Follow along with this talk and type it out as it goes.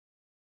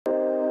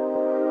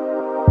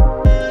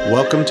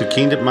Welcome to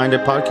Kingdom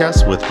Minded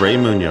Podcast with Ray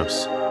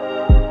Munoz.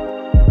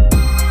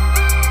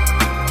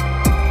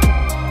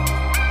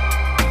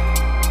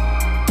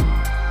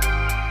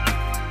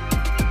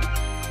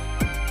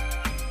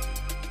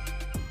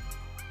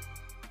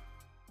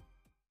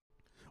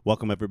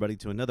 Welcome, everybody,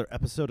 to another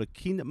episode of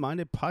Kingdom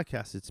Minded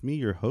Podcast. It's me,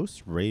 your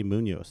host, Ray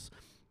Munoz.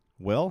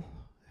 Well,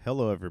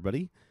 hello,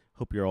 everybody.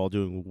 Hope you're all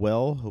doing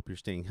well. Hope you're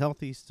staying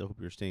healthy. Still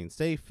hope you're staying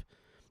safe.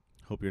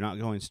 Hope you're not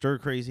going stir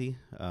crazy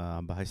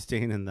by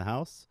staying in the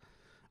house.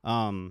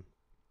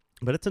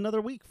 But it's another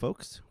week,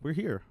 folks. We're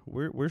here.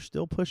 We're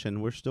still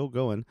pushing. We're still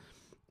going.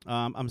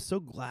 I'm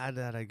so glad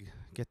that I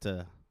get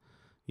to,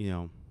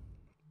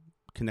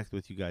 connect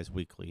with you guys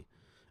weekly.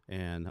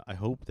 And I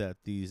hope that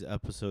these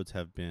episodes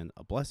have been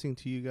a blessing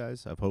to you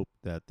guys. I hope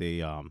that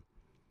they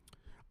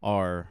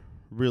are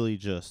really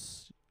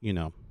just,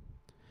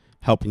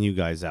 helping you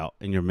guys out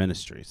in your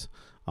ministries.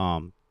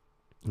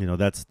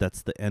 That's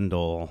the end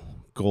all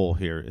goal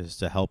here, is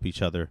to help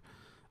each other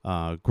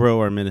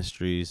grow our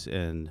ministries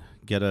and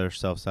get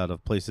ourselves out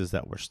of places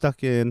that we're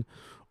stuck in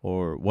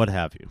or what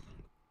have you.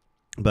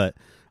 But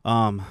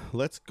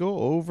let's go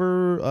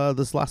over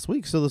this last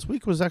week. So this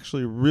week was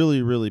actually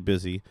really, really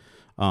busy.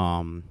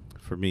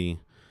 For me,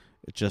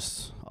 it's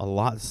just a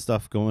lot of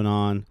stuff going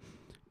on,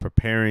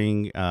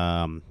 preparing,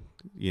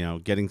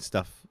 getting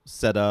stuff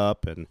set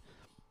up, and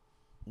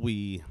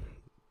we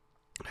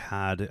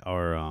had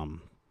our,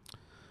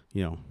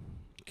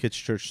 kids'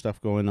 church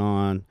stuff going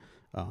on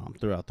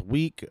throughout the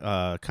week.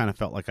 Kind of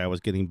felt like I was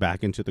getting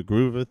back into the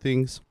groove of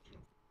things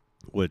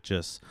with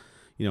just,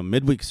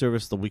 midweek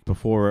service the week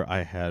before.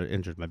 I had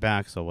injured my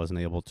back, so I wasn't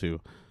able to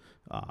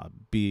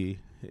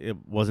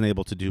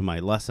do my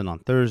lesson on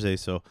Thursday.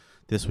 So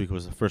this week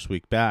was the first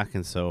week back.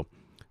 And so,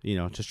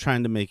 just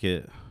trying to make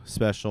it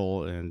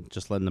special and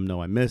just letting them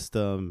know I missed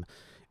them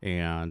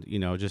and,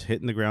 just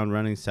hitting the ground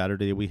running.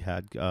 Saturday we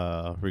had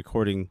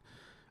recording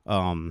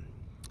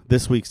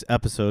this week's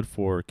episode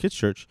for Kids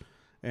Church,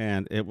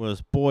 and it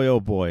was, boy, oh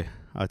boy,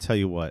 I'll tell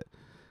you what.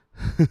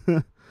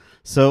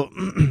 So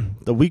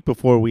the week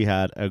before, we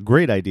had a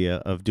great idea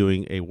of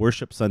doing a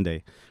worship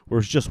Sunday where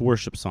it's just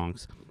worship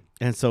songs.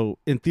 And so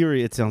in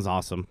theory, it sounds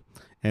awesome.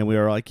 And we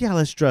were like, yeah,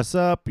 let's dress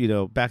up.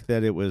 Back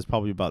then it was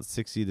probably about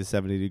 60 to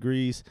 70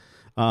 degrees.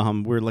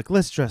 We're like,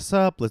 let's dress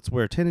up. Let's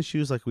wear tennis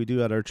shoes like we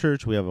do at our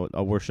church. We have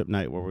a worship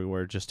night where we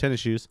wear just tennis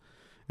shoes.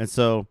 And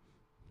so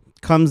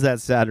comes that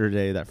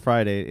Saturday, that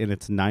Friday, and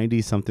it's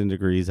 90 something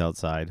degrees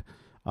outside.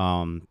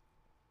 And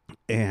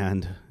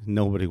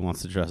nobody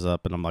wants to dress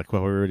up. And I'm like,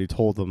 well, we already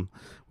told them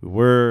we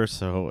were.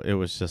 So it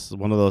was just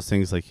one of those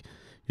things, like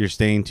you're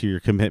staying to your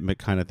commitment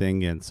kind of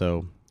thing. And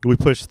so we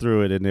pushed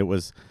through it, and it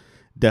was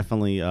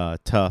definitely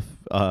tough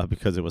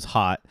because it was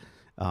hot.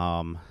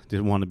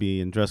 Didn't want to be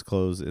in dress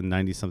clothes in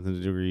 90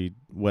 something degree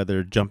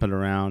weather, jumping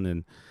around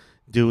and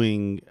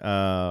doing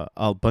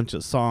a bunch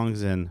of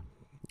songs. And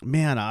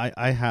man,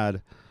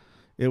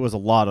 it was a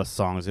lot of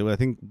songs. I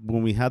think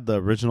when we had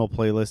the original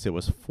playlist, it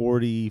was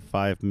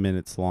 45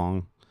 minutes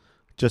long,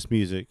 just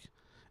music.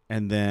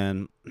 And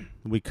then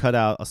we cut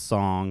out a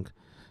song,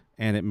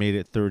 and it made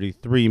it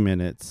 33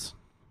 minutes.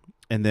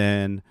 And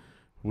then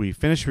we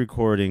finished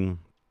recording.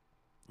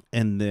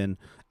 And then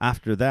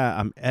after that,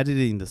 I'm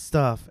editing the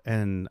stuff,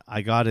 and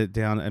I got it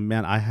down. And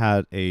man, I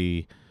had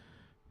a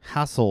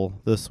hassle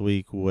this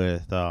week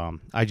with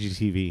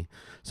IGTV.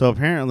 So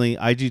apparently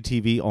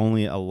IGTV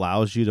only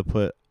allows you to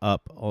put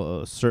up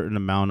a certain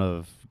amount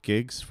of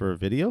gigs for a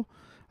video.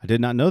 I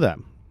did not know that.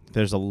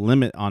 There's a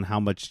limit on how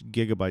much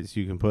gigabytes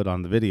you can put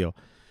on the video.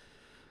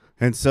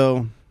 And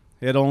so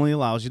it only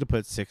allows you to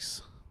put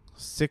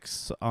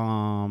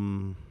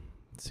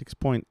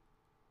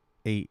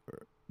 6.8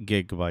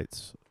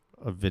 gigabytes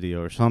of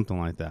video or something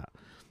like that.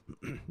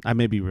 I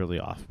may be really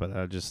off,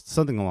 but just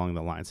something along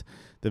the lines.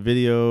 The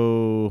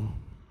video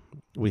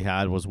we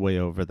had was way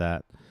over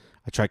that.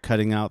 I tried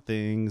cutting out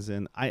things,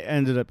 and it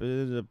ended up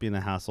being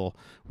a hassle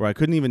where I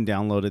couldn't even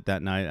download it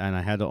that night, and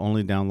I had to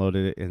only download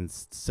it in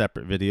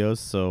separate videos.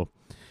 So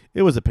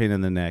it was a pain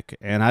in the neck,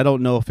 and I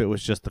don't know if it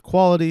was just the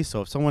quality.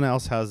 So if someone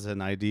else has an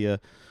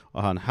idea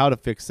on how to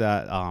fix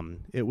that,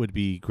 it would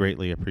be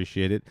greatly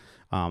appreciated.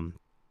 But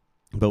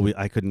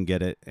I couldn't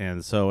get it.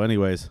 And so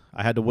anyways,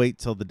 I had to wait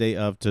till the day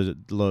of to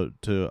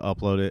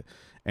upload it.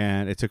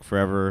 And it took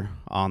forever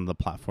on the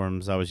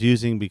platforms I was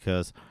using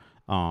because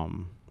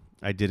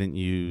I didn't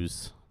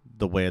use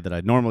the way that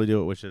I normally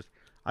do it, which is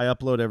I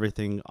upload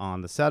everything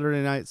on the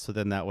Saturday night. So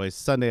then that way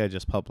Sunday I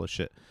just publish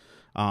it.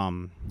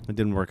 It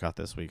didn't work out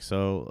this week.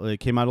 So it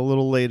came out a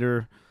little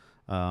later.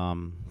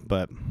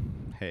 But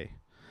hey.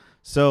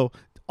 So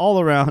all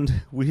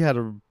around, we had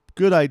a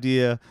good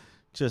idea.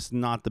 Just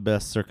not the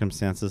best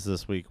circumstances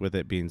this week with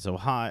it being so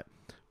hot,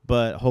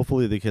 but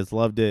hopefully the kids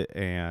loved it.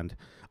 And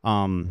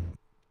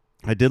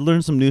I did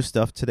learn some new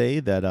stuff today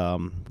that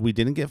we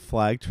didn't get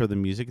flagged for the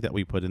music that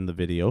we put in the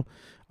video.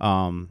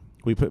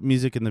 We put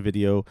music in the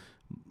video,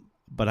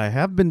 but I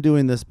have been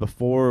doing this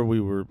before. We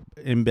were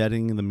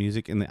embedding the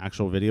music in the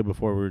actual video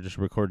before we were just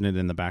recording it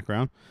in the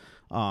background.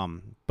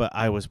 But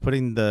I was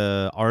putting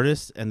the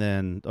artist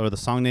or the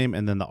song name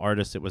and then the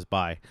artist it was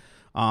by.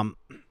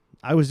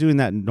 I was doing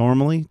that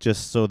normally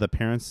just so the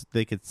parents,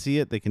 they could see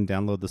it, they can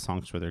download the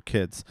songs for their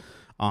kids,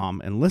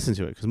 and listen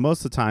to it. Because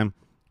most of the time,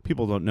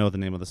 people don't know the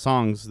name of the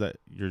songs that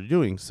you're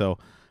doing. So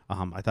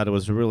I thought it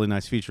was a really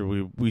nice feature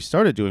we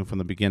started doing from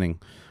the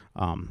beginning.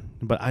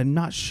 But I'm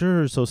not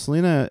sure. So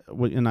Selena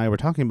and I were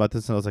talking about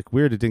this, and I was like,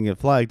 weird, it didn't get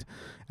flagged.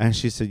 And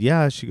she said,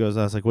 yeah. She goes,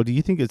 I was like, well, do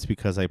you think it's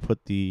because I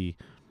put the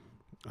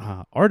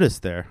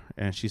artist there?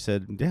 And she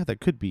said, yeah,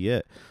 that could be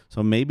it.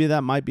 So maybe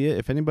that might be it.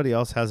 If anybody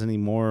else has any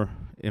more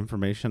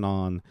information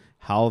on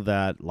how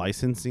that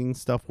licensing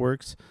stuff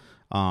works,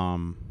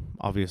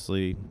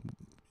 obviously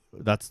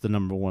that's the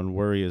number one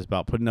worry, is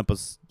about putting up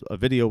a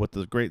video with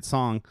a great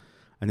song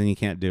and then you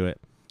can't do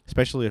it,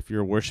 especially if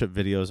your worship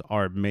videos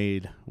are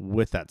made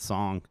with that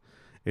song.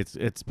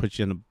 It's puts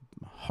you in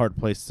a hard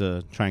place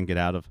to try and get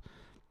out of.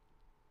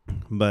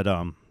 But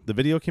the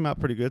video came out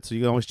pretty good, so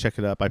you can always check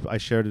it up. I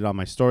shared it on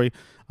my story,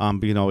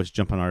 but you can always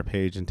jump on our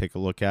page and take a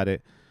look at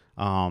it.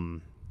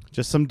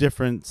 Just some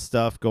different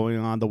stuff going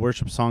on. The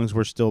worship songs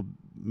were still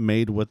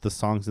made with the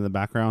songs in the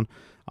background.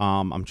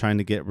 I'm trying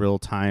to get real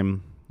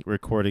time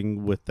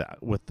recording with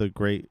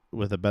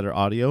a better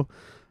audio,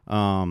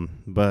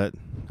 but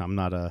I'm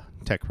not a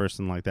tech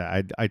person like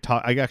that. I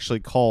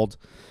actually called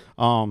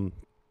one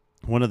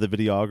of the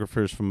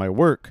videographers from my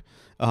work.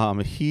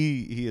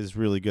 He is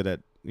really good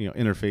at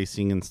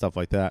interfacing and stuff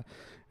like that,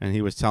 and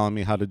he was telling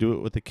me how to do it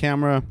with the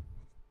camera.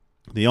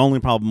 The only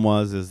problem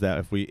is that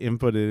if we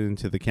input it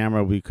into the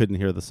camera, we couldn't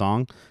hear the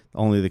song.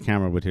 Only the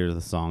camera would hear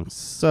the song.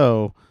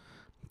 So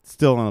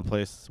still in a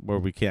place where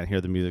we can't hear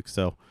the music.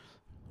 So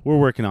we're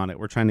working on it.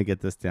 We're trying to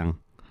get this down.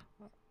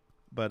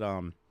 But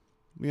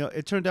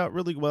it turned out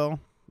really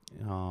well.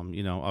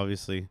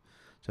 Obviously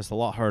just a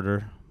lot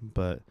harder,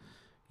 but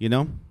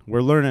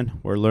we're learning.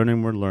 We're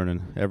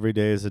learning. Every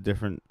day is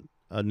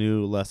a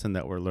new lesson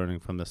that we're learning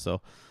from this.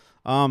 So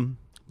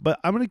but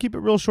I'm going to keep it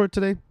real short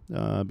today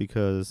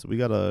because we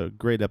got a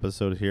great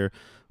episode here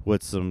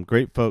with some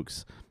great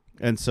folks.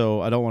 And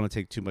so I don't want to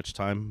take too much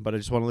time, but I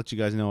just want to let you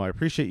guys know I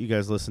appreciate you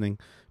guys listening.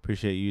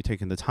 Appreciate you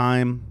taking the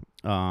time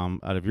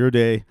out of your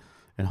day.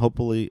 And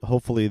hopefully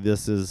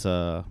this is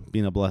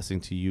being a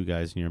blessing to you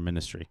guys in your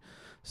ministry.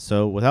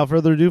 So without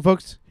further ado,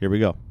 folks, here we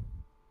go.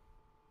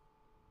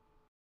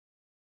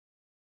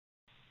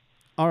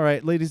 All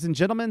right, ladies and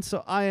gentlemen,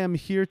 so I am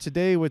here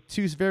today with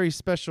two very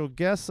special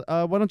guests.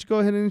 Why don't you go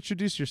ahead and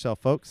introduce yourself,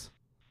 folks?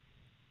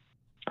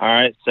 All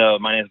right, so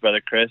my name is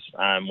Brother Chris.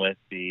 I'm with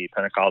the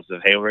Pentecostals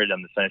of Hayward.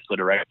 I'm the Sunday school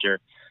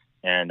director,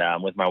 and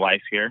I'm with my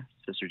wife here,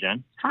 Sister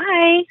Jen.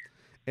 Hi.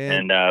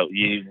 And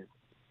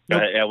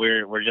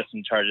we're just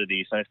in charge of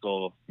the Sunday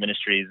school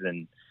ministries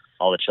and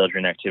all the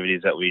children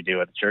activities that we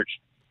do at the church.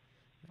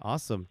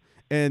 Awesome.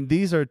 And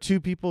these are two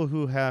people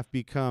who have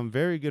become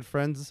very good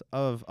friends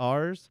of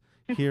ours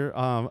here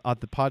at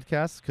the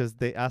podcast because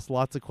they ask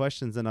lots of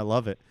questions and I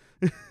love it.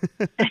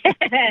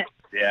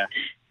 Yeah.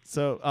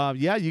 So,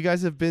 you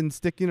guys have been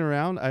sticking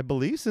around, I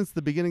believe, since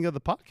the beginning of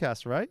the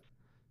podcast, right?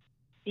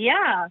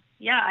 Yeah.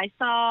 I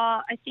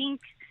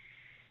think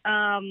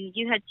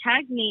you had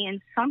tagged me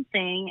in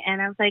something and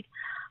I was like,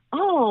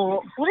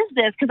 oh, what is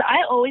this? Because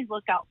I always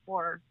look out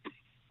for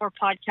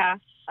podcasts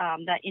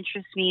that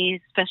interest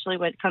me, especially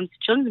when it comes to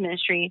children's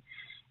ministry.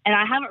 And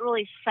I haven't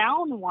really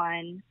found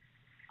one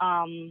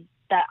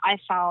that I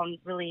found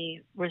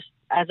really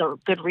as a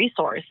good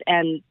resource.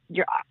 And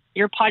your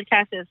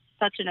podcast is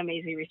such an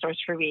amazing resource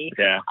for me.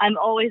 Yeah. I'm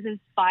always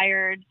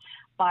inspired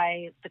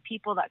by the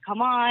people that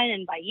come on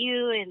and by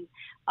you and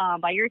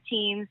by your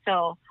team.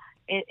 So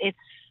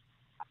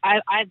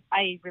I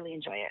really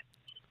enjoy it.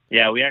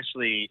 Yeah, we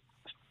actually,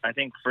 I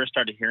think, first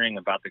started hearing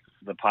about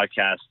the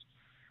podcast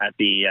at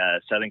the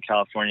Southern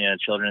California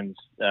Children's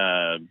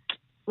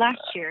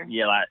last year.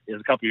 Yeah, it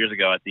was a couple years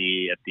ago at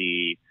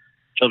the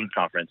Children's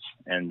Conference,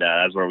 and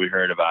that's where we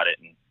heard about it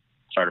and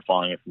started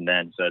following it from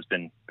then. So it's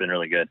been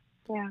really good.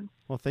 Yeah.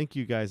 Well, thank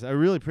you guys. I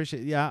really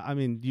appreciate it. Yeah, I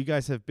mean, you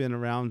guys have been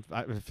around.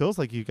 It feels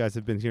like you guys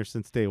have been here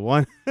since day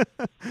one.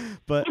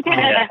 But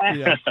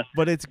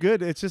but it's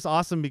good. It's just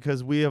awesome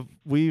because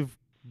we've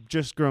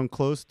just grown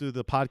close through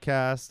the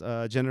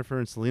podcast. Jennifer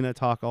and Selena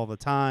talk all the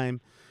time.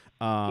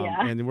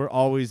 And we're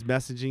always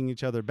messaging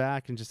each other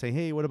back and just saying,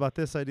 hey, what about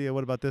this idea?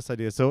 What about this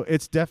idea? So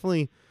it's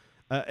definitely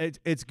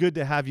it's good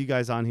to have you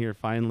guys on here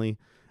finally.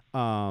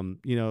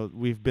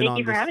 We've been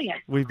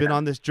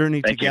on this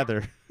journey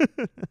together.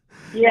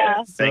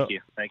 Yeah. Thank you.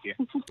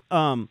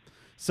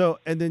 So,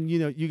 and then,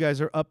 you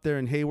guys are up there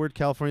in Hayward,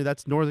 California.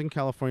 That's Northern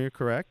California,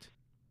 correct?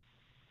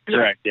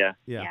 Correct. Yeah.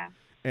 Yeah.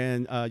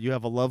 And you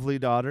have a lovely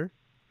daughter.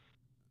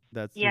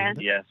 That's yes.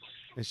 Yes.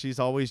 And she's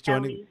always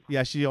joining. Ellie.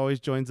 Yeah, she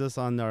always joins us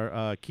on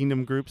our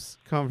Kingdom Groups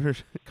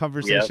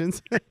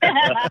conversations. Yep.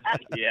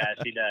 Yeah,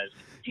 she does.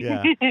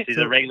 Yeah, she's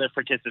a regular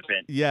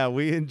participant. Yeah,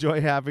 we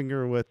enjoy having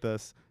her with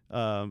us.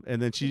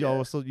 And then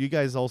you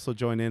guys also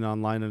join in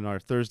online on our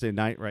Thursday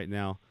night right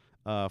now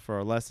for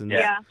our lessons.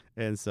 Yeah.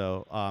 And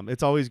so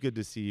it's always good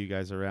to see you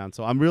guys around.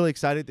 So I'm really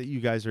excited that you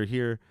guys are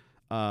here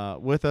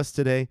with us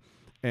today.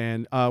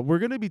 And we're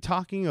going to be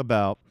talking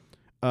about,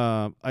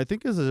 I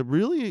think this is a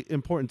really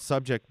important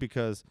subject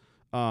because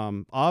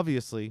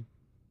obviously,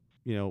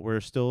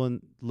 we're still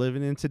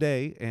living in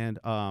today, and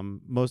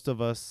most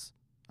of us,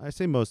 I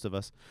say most of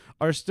us,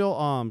 are still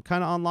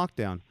kind of on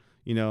lockdown.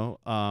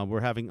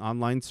 We're having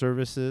online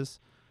services,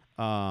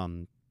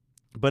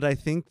 but I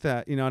think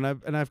that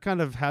and I've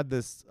kind of had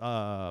this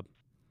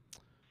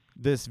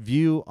this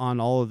view on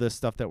all of this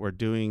stuff that we're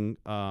doing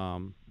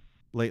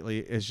lately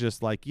is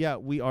just like, yeah,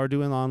 we are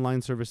doing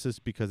online services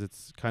because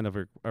it's kind of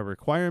a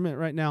requirement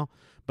right now.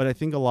 But I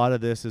think a lot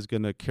of this is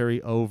going to carry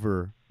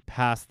over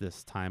past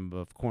this time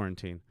of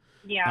quarantine.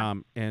 Yeah.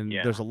 And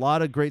there's a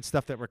lot of great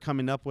stuff that we're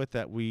coming up with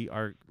that we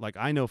are, like,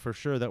 I know for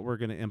sure that we're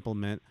going to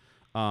implement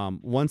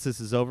once this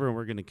is over, and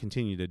we're going to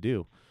continue to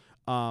do.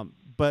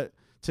 But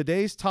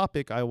today's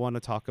topic I want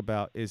to talk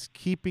about is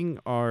keeping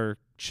our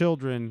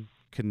children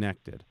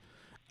connected.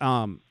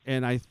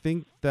 And I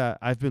think that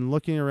I've been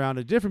looking around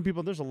at different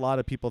people. There's a lot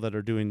of people that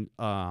are doing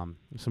some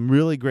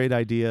really great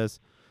ideas.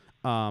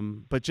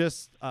 But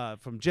just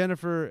from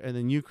Jennifer and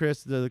then you,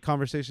 Chris, the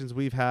conversations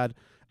we've had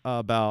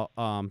about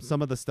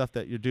some of the stuff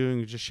that you're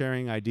doing, just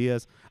sharing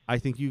ideas, I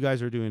think you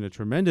guys are doing a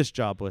tremendous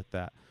job with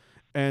that.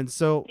 And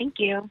so thank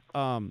you.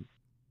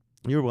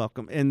 You're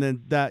welcome. And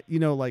then that,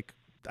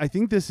 I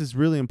think this is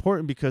really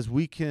important because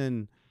we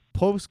can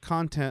post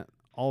content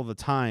all the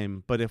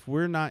time, but if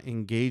we're not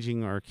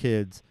engaging our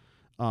kids,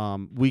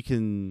 we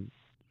can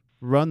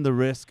run the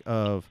risk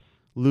of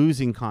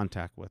losing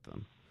contact with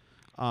them.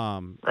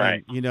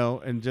 Right.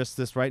 And just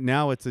this right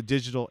now, it's a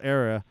digital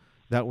era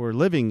that we're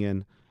living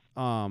in.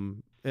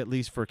 At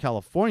least for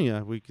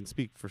California, we can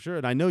speak for sure.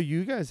 And I know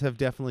you guys have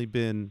definitely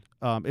been,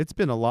 it's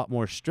been a lot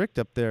more strict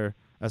up there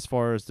as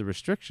far as the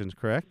restrictions,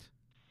 correct?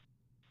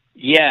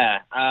 Yeah.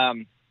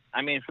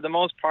 I mean, for the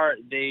most part,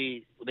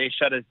 they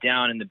shut us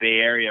down in the Bay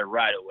Area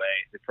right away.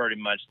 They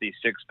pretty much, these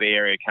 6 Bay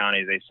Area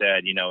counties, they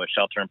said, a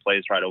shelter in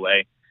place right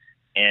away.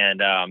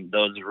 And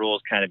those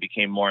rules kind of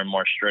became more and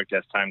more strict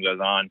as time goes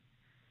on.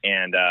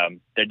 And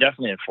they're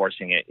definitely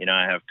enforcing it.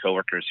 I have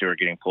coworkers who are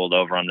getting pulled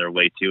over on their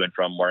way to and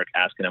from work,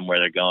 asking them where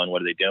they're going,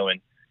 what are they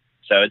doing.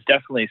 So it's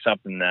definitely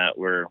something that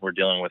we're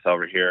dealing with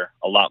over here,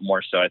 a lot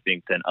more so, I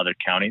think, than other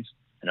counties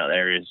and other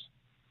areas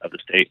of the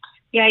state.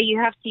 Yeah, you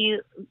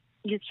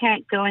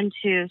can't go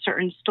into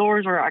certain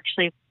stores or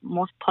actually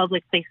most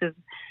public places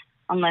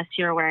unless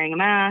you're wearing a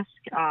mask.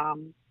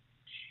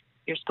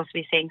 You're supposed to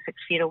be staying 6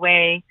 feet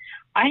away.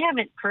 I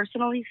haven't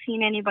personally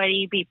seen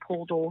anybody be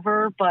pulled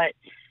over, but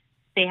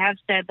they have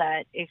said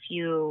that if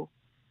you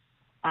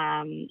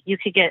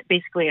could get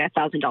basically a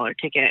 $1,000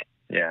 ticket.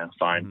 Yeah,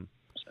 fine. Mm-hmm.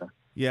 So,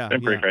 yeah, it's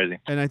been pretty crazy.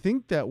 And I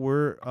think that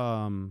we're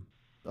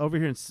over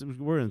here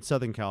we're in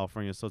Southern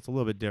California, so it's a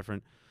little bit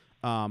different.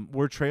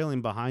 We're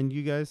trailing behind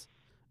you guys.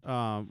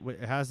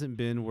 It hasn't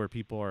been where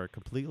people are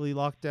completely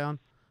locked down,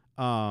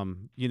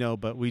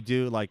 but we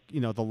do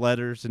the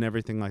letters and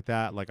everything like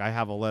that. Like I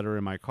have a letter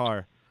in my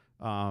car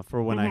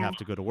for when I have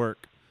to go to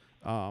work.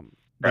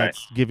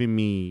 That's giving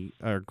me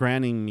or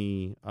granting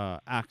me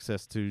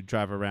access to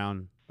drive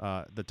around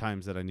the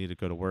times that I need to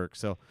go to work.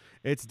 So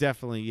it's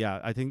definitely,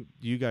 I think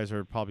you guys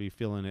are probably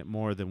feeling it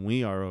more than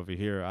we are over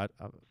here.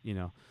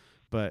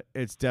 But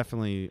it's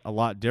definitely a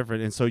lot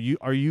different. And so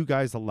are you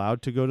guys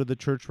allowed to go to the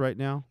church right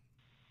now?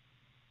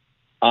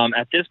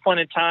 At this point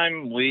in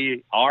time,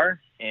 we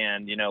are,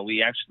 and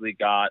we actually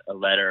got a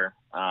letter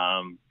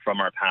from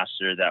our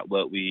pastor that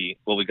what we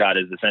got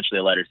is essentially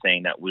a letter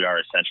saying that we are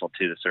essential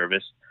to the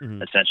service,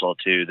 essential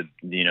to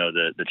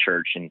the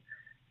church and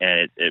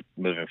it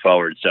moving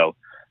forward. So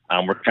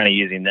we're kind of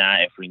using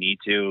that if we need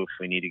to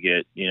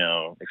get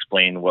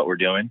explain what we're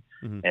doing,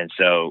 and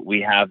so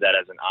we have that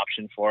as an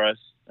option for us.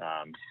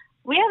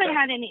 We haven't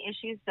had any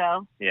issues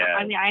though. Yeah,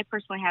 I mean, I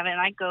personally haven't.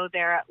 I go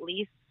there at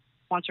least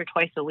once or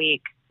twice a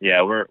week.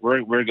 Yeah,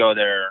 we go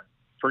there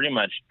pretty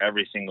much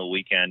every single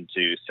weekend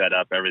to set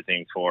up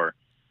everything for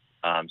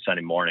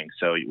Sunday morning.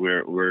 So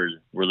we're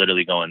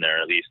literally going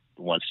there at least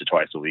once to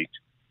twice a week.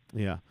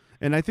 Yeah.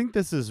 And I think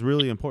this is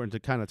really important to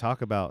kind of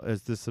talk about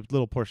as this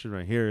little portion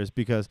right here is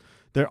because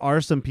there are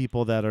some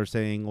people that are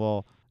saying,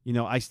 well,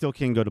 I still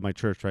can't go to my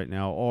church right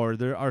now. Or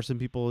there are some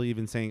people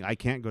even saying, I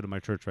can't go to my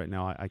church right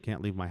now. I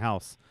can't leave my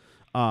house.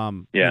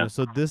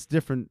 So this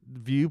different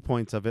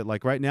viewpoints of it,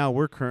 like right now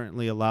we're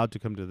currently allowed to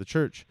come to the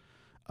church,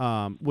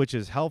 which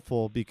is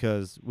helpful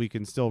because we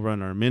can still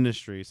run our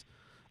ministries.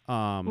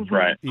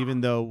 Right.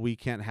 Even though we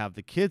can't have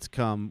the kids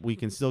come, we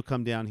can still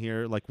come down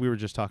here. Like we were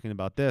just talking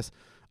about this.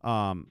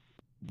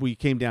 We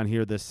came down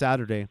here this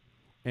Saturday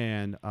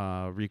and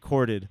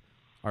recorded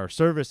our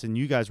service, and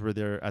you guys were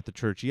there at the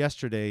church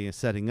yesterday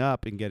setting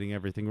up and getting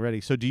everything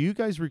ready. So do you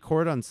guys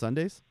record on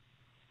Sundays?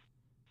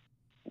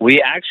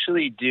 We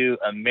actually do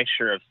a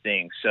mixture of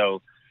things.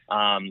 So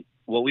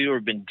what we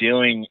have been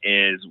doing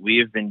is we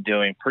have been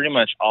doing pretty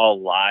much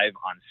all live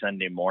on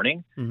Sunday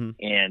morning.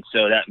 And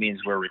so that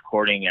means we're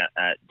recording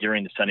at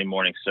during the Sunday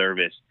morning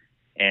service.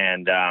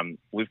 And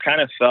we've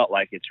kind of felt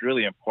like it's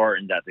really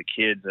important that the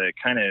kids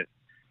kind of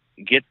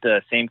get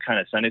the same kind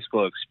of Sunday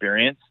school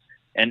experience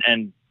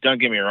and don't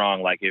get me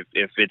wrong, like if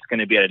it's going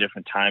to be at a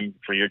different time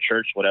for your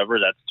church, whatever,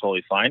 that's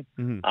totally fine.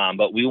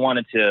 But we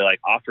wanted to like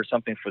offer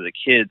something for the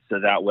kids so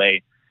that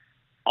way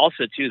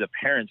also too the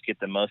parents get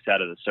the most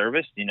out of the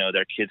service. You know,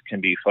 their kids can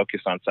be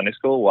focused on Sunday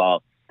school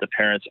while the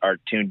parents are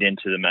tuned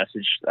into the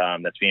message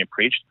that's being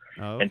preached.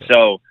 Oh, okay. And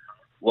so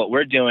what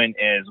we're doing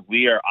is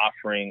we are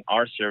offering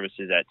our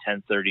services at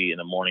 10:30 in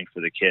the morning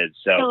for the kids.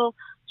 So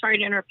sorry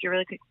to interrupt you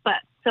really quick,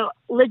 but so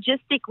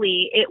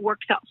logistically it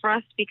works out for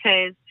us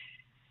because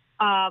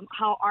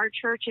how our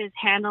church is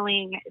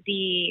handling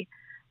the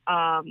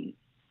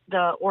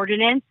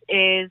ordinance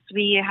is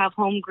we have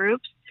home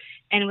groups,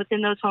 and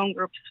within those home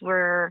groups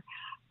we're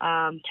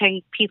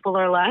 10 people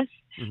or less.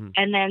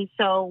 And then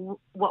so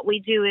what we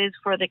do is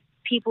for the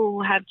people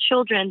who have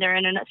children, they're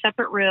in a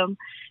separate room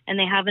and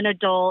they have an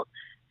adult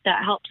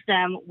that helps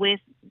them with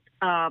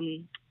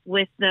them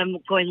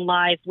going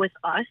live with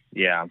us.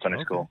 Yeah, on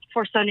Sunday school.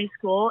 For Sunday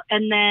school.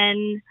 And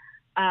then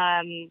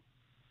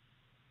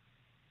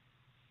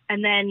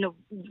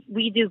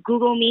we do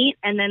Google Meet,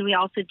 and then we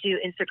also do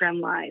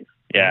Instagram Live.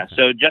 Yeah. Okay.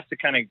 So just to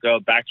kind of go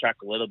backtrack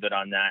a little bit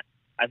on that,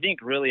 I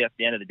think really at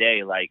the end of the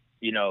day, like,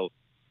 you know,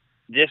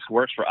 this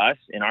works for us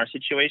in our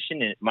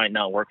situation. It might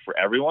not work for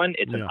everyone.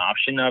 It's an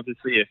option,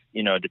 obviously, if,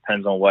 you know, it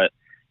depends on what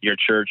your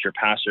church, your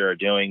pastor are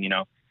doing, you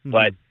know,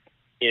 but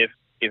if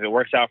it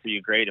works out for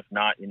you, great. If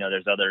not, you know,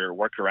 there's other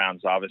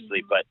workarounds,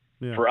 obviously. But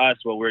for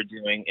us, what we're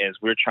doing is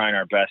we're trying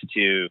our best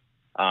to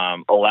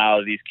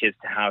allow these kids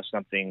to have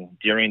something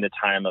during the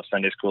time of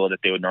Sunday school that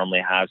they would normally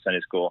have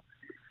Sunday school.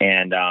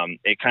 And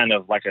it kind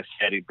of, like I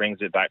said, it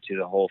brings it back to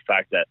the whole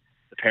fact that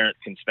the parents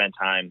can spend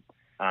time.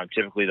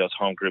 Typically those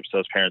home groups,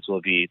 those parents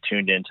will be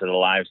tuned into the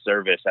live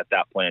service at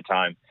that point in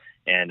time.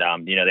 And,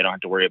 you know, they don't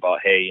have to worry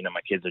about, hey, you know,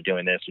 my kids are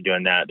doing this or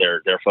doing that.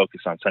 They're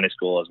focused on Sunday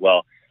school as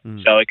well.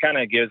 So it kind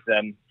of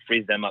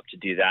frees them up to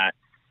do that.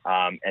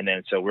 And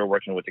then, so we're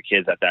working with the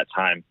kids at that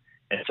time.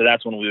 And so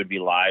that's when we would be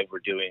live. We're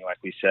doing, like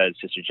we said,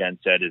 Sister Jen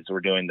said, is we're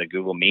doing the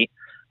Google Meet,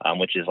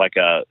 which is like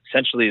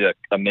essentially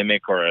a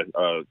mimic or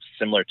a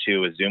similar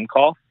to a Zoom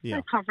call. Yeah.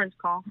 A conference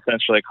call.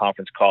 Essentially a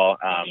conference call.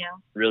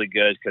 Really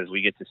good because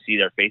we get to see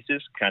their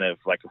faces, kind of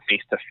like a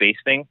face-to-face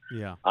thing.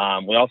 Yeah.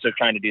 We're also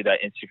trying to do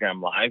that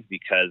Instagram Live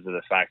because of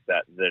the fact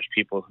that there's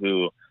people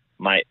who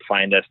might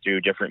find us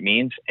through different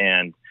means,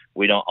 and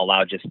we don't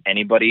allow just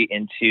anybody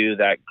into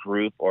that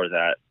group or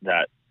that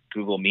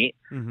Google Meet.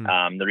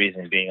 The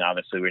reason being,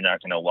 obviously, we're not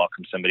going to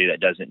welcome somebody that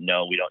doesn't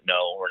know, we don't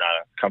know, we're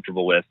not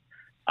comfortable with.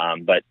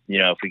 But, you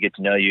know, if we get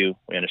to know you,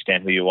 we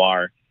understand who you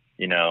are,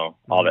 you know,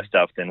 all that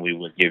stuff, then we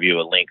would give you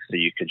a link so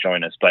you could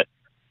join us. But,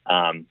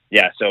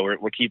 so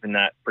we're keeping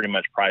that pretty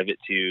much private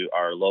to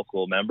our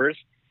local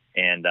members.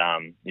 And,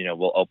 you know,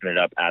 we'll open it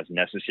up as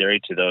necessary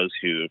to those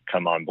who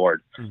come on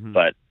board.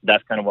 But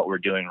that's kind of what we're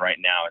doing right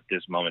now at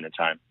this moment in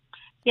time.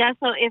 Yeah,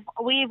 so if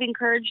we've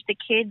encouraged the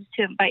kids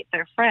to invite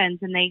their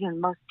friends, and they can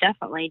most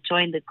definitely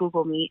join the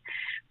Google Meet.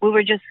 We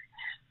were just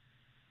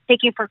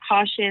taking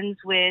precautions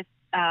with,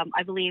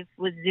 I believe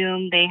with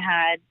Zoom, they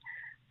had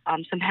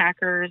some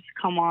hackers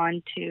come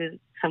on to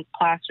some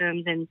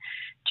classrooms and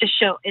just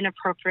show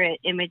inappropriate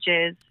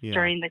images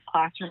during the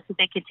classroom so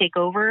they could take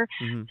over.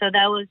 So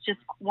that was just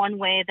one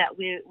way that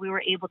we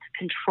were able to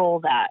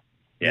control that.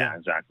 Yeah,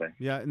 exactly.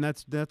 Yeah, and I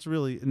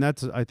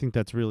think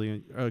that's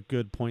really a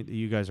good point that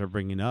you guys are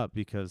bringing up,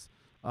 because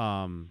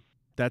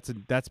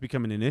that's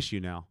becoming an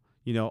issue now.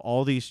 You know,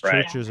 all these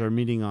churches are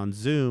meeting on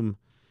Zoom.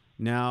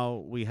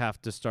 Now we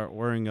have to start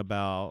worrying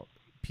about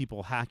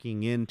people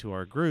hacking into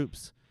our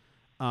groups,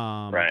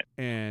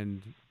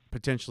 and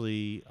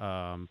potentially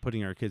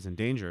putting our kids in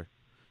danger.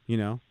 You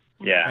know.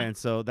 Yeah. And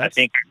so that's.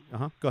 I think.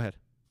 Go ahead.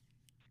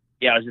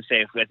 Yeah, I was just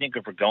saying, I think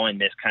if we're going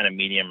this kind of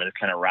medium or this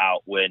kind of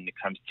route when it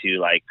comes to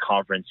like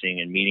conferencing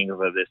and meetings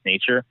of this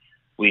nature,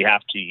 we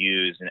have to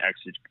use and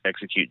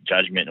execute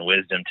judgment and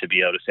wisdom to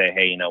be able to say,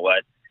 hey, you know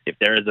what? If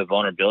there is a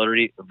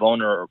vulnerability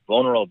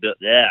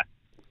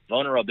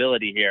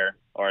here,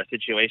 or a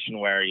situation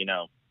where, you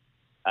know,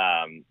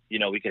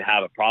 we could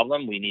have a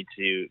problem, we need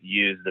to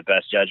use the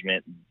best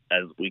judgment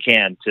as we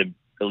can to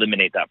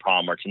eliminate that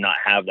problem or to not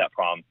have that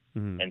problem.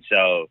 And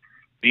so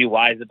be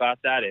wise about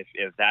that.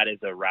 If that is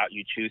a route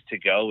you choose to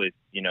go with,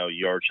 you know,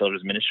 your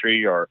children's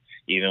ministry or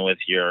even with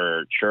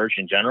your church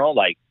in general,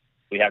 like,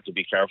 we have to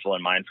be careful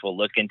and mindful,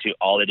 look into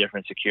all the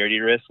different security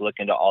risks, look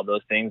into all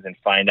those things and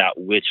find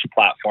out which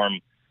platform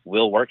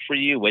will work for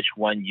you, which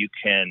one you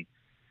can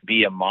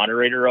be a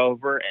moderator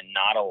over and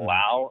not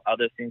allow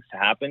other things to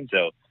happen.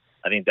 So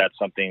I think that's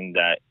something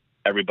that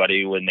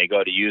everybody, when they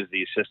go to use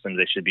these systems,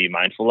 they should be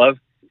mindful of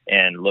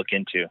and look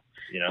into,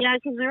 you know? Yeah,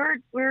 because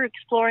we're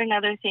exploring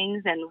other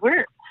things, and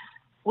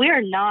we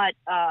are not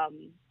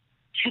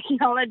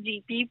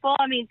technology people.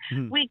 I mean,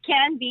 we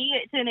can be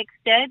to an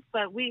extent,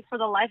 but for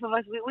the life of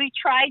us, we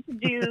tried to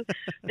do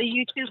the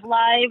YouTube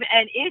live,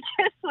 and it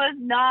just was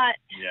not.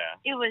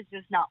 Yeah. It was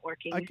just not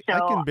working. I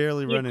can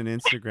barely run an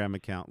Instagram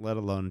account, let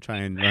alone try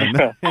and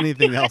run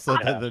anything else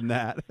other than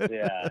that.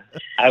 Yeah,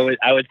 I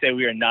would say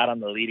we are not on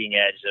the leading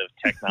edge of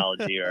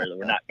technology, or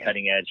we're not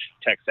cutting edge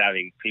tech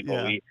savvy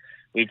people. Yeah.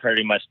 we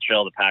pretty much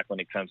trail the pack when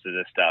it comes to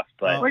this stuff.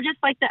 But we're just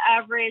like the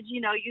average,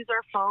 use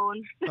our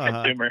phone.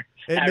 consumer.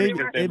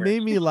 It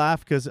made me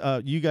laugh because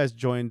you guys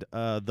joined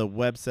the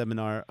web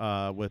seminar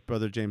with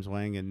Brother James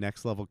Wang and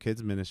Next Level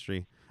Kids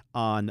Ministry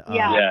on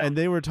and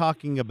they were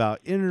talking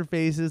about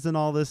interfaces and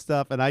all this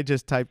stuff, and I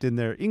just typed in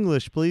there,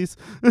 English please.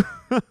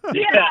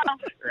 Yeah,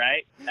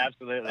 right,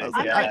 absolutely.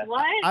 Like,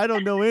 what? I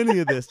don't know any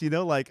of this,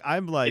 like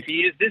I'm like, if you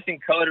use this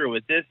encoder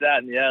with this, that,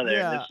 and the other,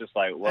 and it's just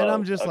like, whoa. And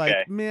I'm just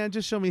like, man,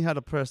 just show me how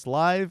to press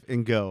live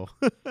and go.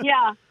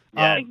 Yeah,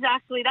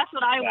 exactly. That's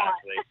what I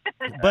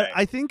want. But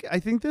I think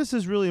this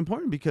is really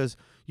important because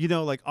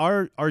like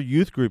our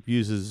youth group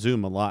uses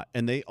Zoom a lot,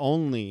 and they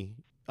only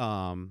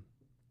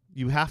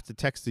you have to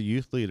text the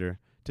youth leader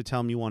to tell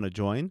them you want to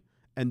join,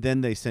 and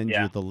then they send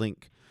you the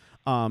link.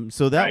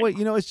 So that way,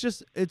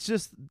 it's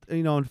just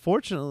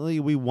unfortunately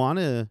we want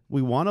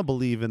to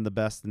believe in the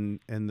best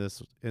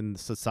in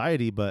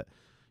society, but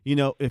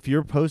if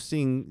you're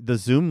posting the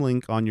Zoom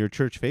link on your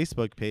church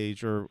Facebook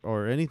page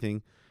or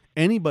anything,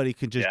 anybody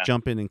could just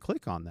jump in and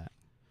click on that.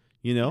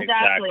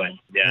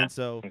 Exactly. Yeah. And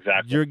so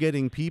you're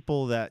getting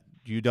people that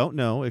you don't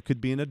know. It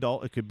could be an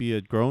adult, it could be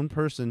a grown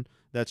person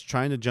that's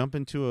trying to jump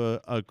into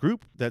a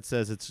group that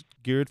says it's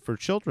geared for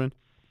children,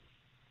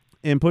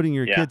 and putting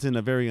your kids in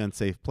a very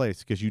unsafe place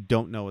because you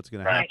don't know what's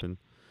going to happen.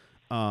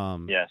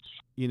 Yes.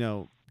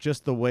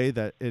 Just the way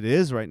that it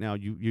is right now,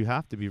 you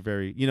have to be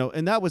very,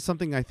 and that was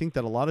something I think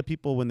that a lot of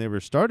people, when they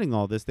were starting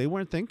all this, they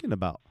weren't thinking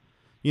about,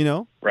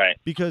 Right.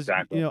 Because,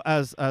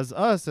 as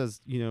us, as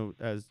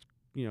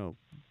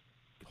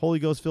Holy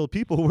Ghost filled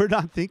people, we're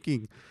not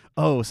thinking,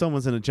 oh,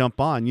 someone's going to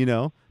jump on,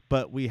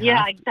 but we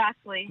have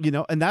exactly.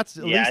 And that's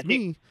at least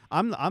me.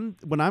 I'm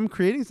when I'm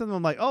creating something,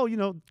 I'm like, oh,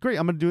 great,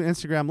 I'm going to do an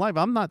Instagram live.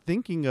 I'm not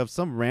thinking of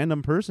some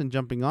random person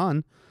jumping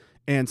on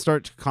and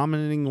start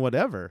commenting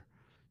whatever,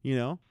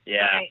 Yeah.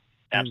 Right.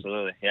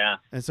 Absolutely. Yeah.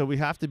 And so we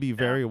have to be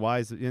very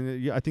wise.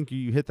 And I think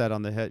you hit that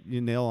on the head.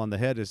 You nail on the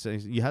head is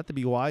saying you have to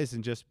be wise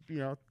and just,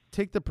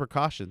 take the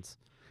precautions.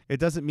 It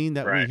doesn't mean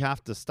that we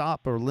have to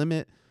stop or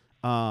limit.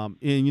 And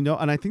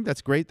I think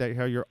that's great that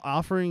how you're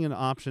offering an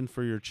option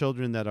for your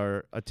children that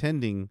are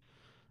attending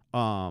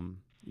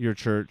your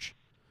church,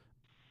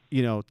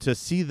 to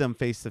see them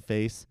face to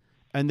face.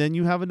 And then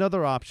you have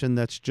another option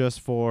that's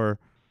just for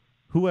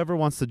whoever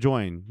wants to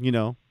join.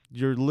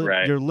 You're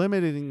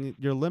limiting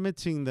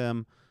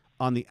them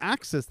on the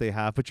access they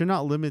have, but you're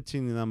not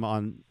limiting them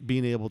on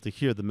being able to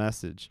hear the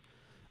message.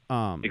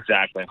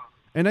 Exactly.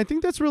 And I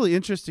think that's really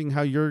interesting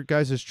how your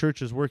guys'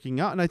 church is working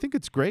out. And I think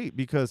it's great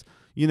because,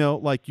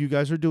 like you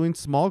guys are doing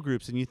small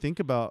groups, and you think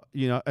about,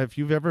 if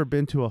you've ever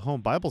been to a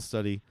home Bible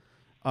study,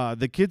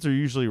 the kids are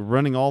usually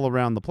running all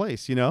around the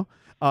place,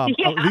 At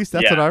least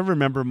that's what I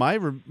remember.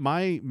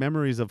 My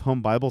memories of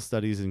home Bible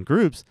studies and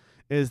groups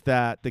is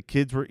that the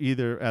kids were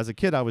as a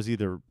kid, I was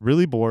either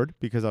really bored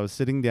because I was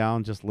sitting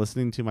down just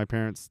listening to my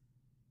parents,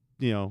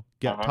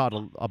 get taught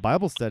a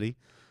Bible study,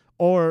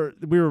 or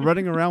we were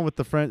running around with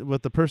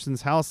the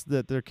person's house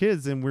that their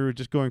kids, and we were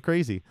just going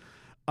crazy.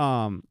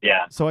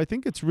 So I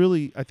think it's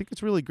really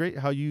great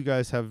how you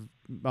guys have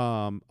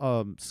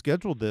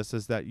scheduled this,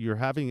 is that you're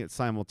having it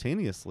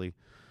simultaneously.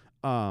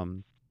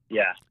 And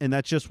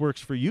that just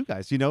works for you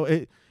guys.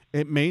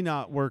 It may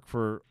not work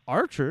for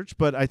our church,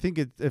 but I think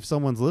if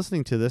someone's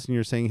listening to this and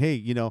you're saying,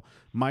 hey,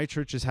 my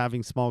church is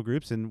having small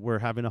groups and we're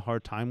having a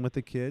hard time with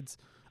the kids,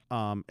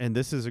 and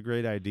this is a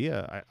great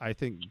idea. I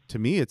think, to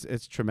me, it's a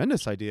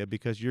tremendous idea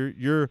because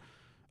you're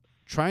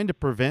trying to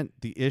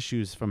prevent the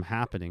issues from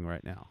happening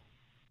right now.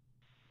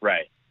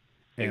 Right.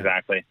 Yeah.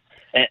 Exactly.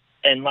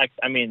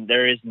 And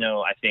there is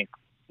no, I think,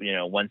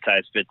 one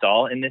size fits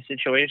all in this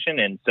situation.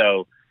 And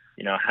so,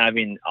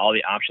 having all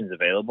the options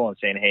available and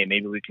saying, hey,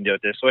 maybe we can do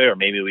it this way, or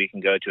maybe we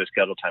can go to a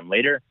scheduled time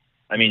later.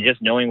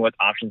 Just knowing what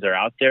options are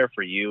out there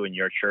for you and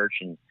your church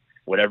and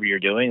whatever you're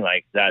doing,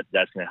 that's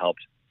going to help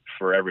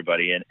for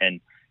everybody.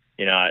 And,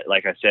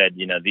 like I said,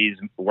 these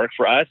work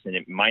for us, and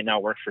it might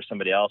not work for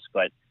somebody else,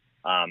 but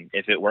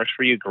if it works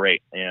for you,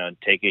 great.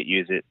 Take it,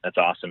 use it. That's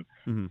awesome.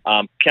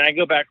 Mm-hmm. Can I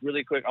go back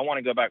really quick? I want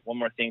to go back one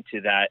more thing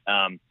to that.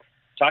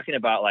 Talking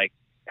about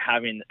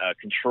having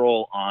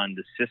control on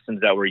the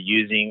systems that we're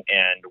using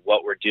and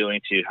what we're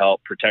doing to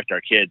help protect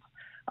our kids.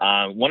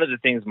 One of the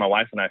things my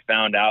wife and I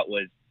found out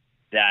was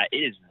that it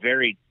is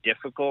very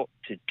difficult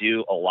to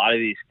do a lot of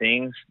these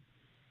things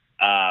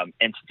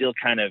and still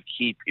kind of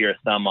keep your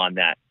thumb on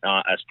that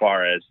as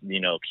far as,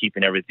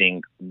 keeping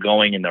everything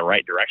going in the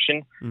right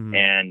direction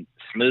and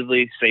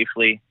smoothly,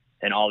 safely,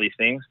 and all these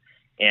things.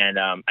 And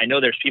I know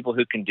there's people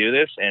who can do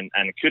this, and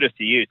kudos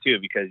to you too,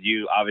 because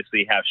you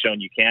obviously have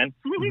shown you can,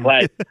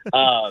 but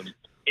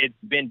it's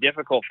been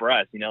difficult for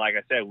us. Like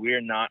I said,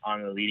 we're not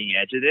on the leading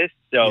edge of this.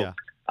 So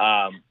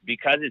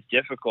because it's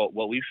difficult,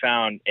 what we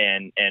found,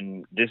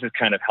 and this is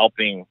kind of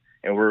helping,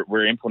 and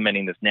we're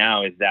implementing this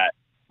now, is that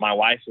my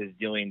wife is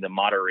doing the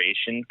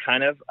moderation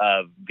kind of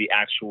the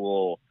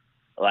actual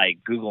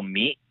Google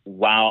Meet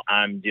while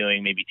I'm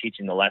doing maybe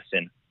teaching the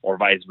lesson or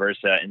vice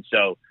versa. And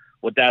so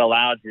what that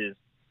allows is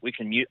we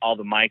can mute all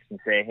the mics and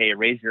say, hey,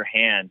 raise your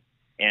hand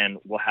and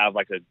we'll have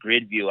like a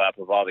grid view up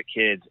of all the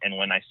kids. And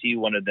when I see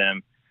one of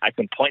them, I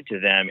can point to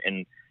them,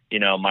 and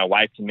my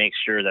wife can make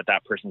sure that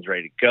that person's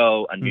ready to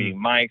go, unmuting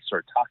mics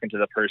or talking to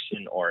the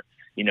person, or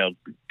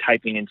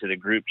typing into the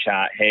group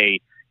chat,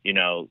 hey,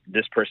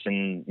 this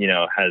person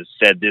has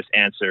said this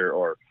answer,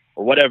 or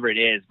whatever it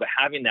is. But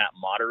having that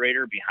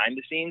moderator behind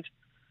the scenes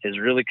has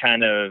really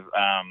kind of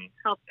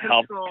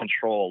helped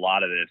control a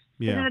lot of this.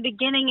 Yeah. In the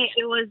beginning,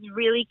 it was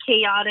really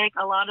chaotic.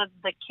 A lot of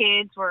the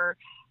kids were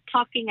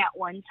talking at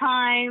one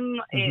time.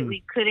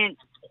 We couldn't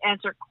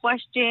answer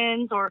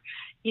questions, or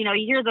you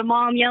hear the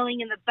mom yelling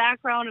in the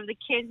background of the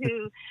kid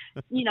who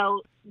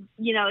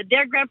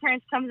their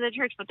grandparents come to the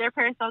church, but their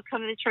parents don't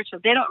come to the church, so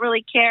they don't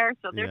really care,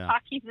 so they're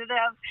talking to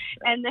them,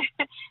 and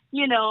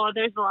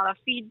there's a lot of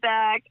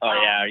feedback.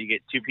 You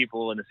get two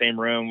people in the same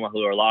room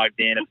who are logged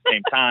in at the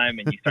same time,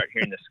 and you start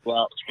hearing the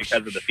squelch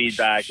because of the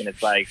feedback, and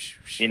it's like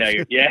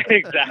exactly.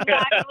 Exactly.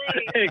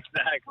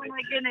 Oh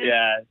my goodness.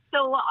 Yeah.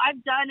 So what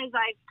I've done is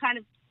I've kind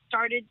of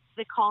started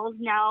the calls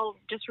now,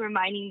 just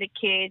reminding the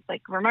kids,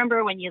 like,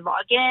 remember when you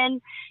log in,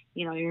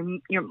 your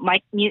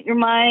mic, mute your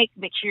mic,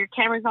 make sure your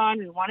camera's on.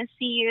 We want to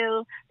see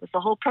you. That's the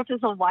whole purpose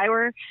of why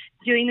we're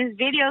doing this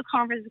video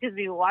conference, because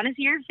we want to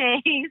see your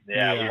face.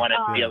 Yeah, we want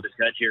to be able to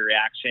judge your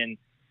reaction,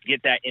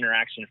 get that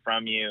interaction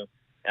from you,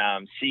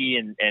 see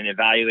and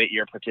evaluate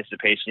your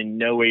participation,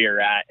 know where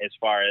you're at as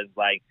far as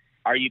like,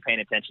 are you paying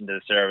attention to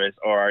the service,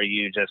 or are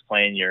you just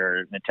playing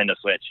your Nintendo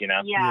Switch,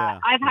 Yeah.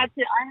 I have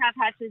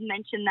had to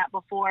mention that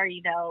before,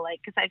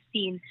 because I've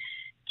seen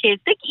kids,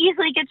 they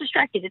easily get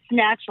distracted. It's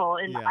natural.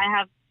 And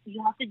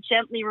you have to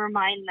gently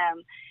remind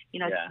them,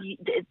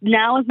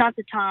 now is not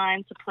the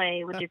time to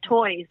play with your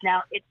toys.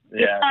 Now this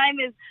time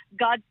is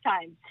God's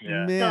time.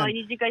 Yeah. So I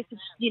need you guys to,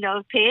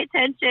 pay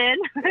attention.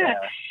 Yeah.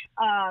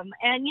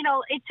 And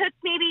it took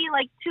maybe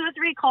like 2 or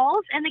 3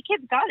 calls, and the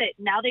kids got it.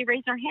 Now they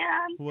raise their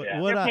hand.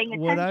 They're paying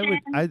attention.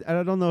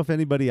 I don't know if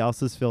anybody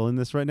else is feeling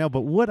this right now,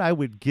 but what I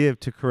would give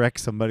to correct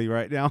somebody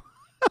right now.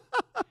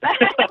 I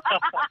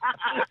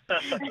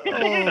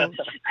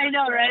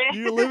know, right?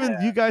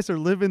 You guys are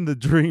living the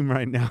dream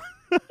right now.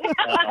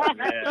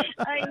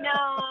 I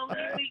know.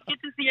 We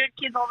get to see our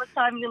kids all the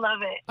time. We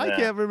love it. I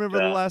can't remember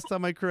the last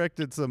time I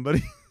corrected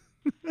somebody.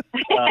 It's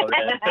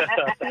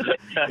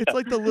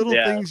like the little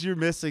things you're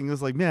missing.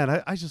 It's like,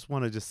 man, I just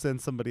want to just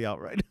send somebody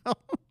out right now.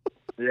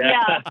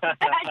 Yeah. That's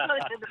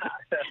what it's about.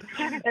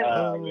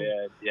 Oh,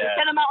 man. Yeah.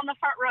 Send them out in the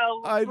front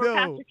row. I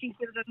know.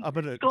 I'm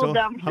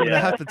gonna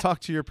have to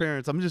talk to your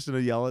parents. I'm just gonna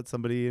yell at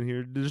somebody in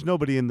here. There's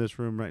nobody in this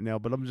room right now,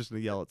 but I'm just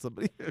gonna yell at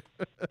somebody.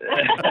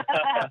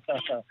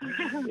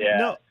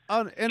 Yeah.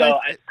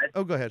 No.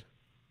 Go ahead.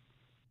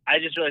 I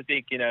just really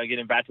think,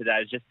 getting back to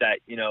that, is just that,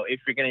 if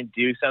you're going to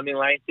do something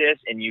like this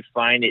and you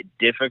find it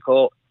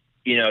difficult,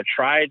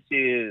 try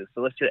to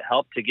solicit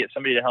help to get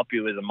somebody to help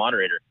you as a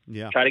moderator.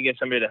 Yeah. Try to get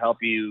somebody to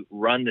help you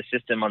run the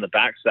system on the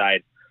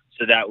backside,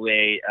 so that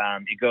way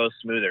it goes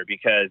smoother,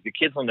 because the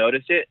kids will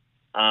notice it.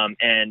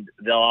 And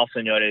they'll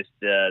also notice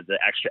the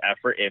extra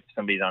effort if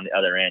somebody's on the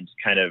other end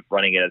kind of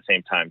running it at the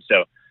same time.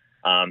 So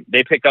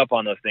they pick up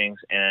on those things,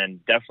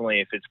 and definitely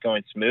if it's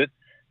going smooth,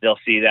 they'll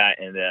see that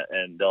and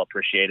they'll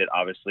appreciate it,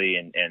 obviously,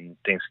 and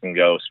things can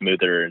go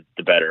smoother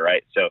the better,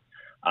 right? So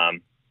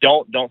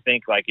don't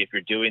think like, if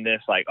you're doing this,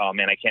 like, oh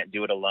man, I can't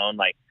do it alone.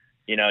 Like,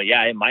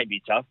 it might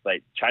be tough, but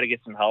try to get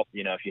some help.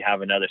 If you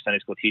have another Sunday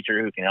school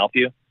teacher who can help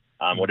you,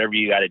 whatever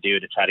you got to do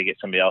to try to get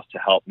somebody else to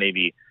help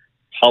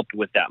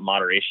with that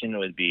moderation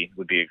would be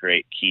a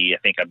great key. I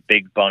think a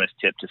big bonus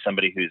tip to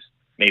somebody who's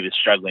maybe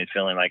struggling,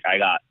 feeling like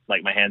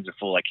my hands are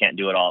full, I can't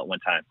do it all at one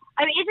time.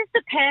 I mean, it just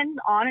depends,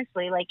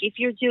 honestly. Like, if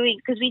you're doing,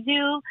 because we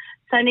do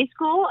Sunday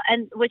school,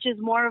 and which is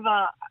more of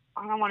a,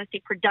 I don't want to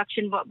say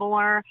production, but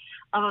more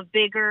of a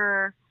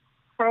bigger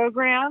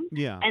program.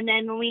 Yeah. And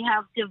then when we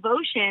have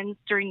devotions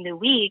during the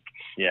week,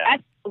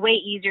 that's way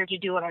easier to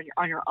do it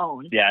on your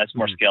own. Yeah, it's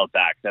more scaled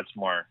back. That's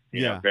more,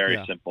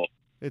 very simple.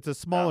 It's a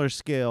smaller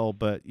scale,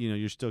 but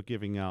you're still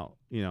giving out,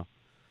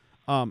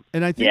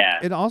 and I think,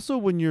 and also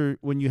when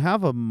you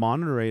have a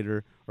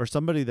moderator or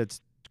somebody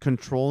that's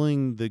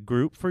controlling the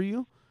group for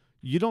you,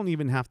 you don't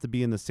even have to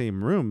be in the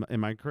same room.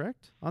 Am I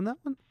correct on that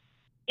one?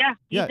 Yeah,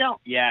 you don't.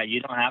 Yeah, you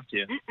don't have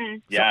to.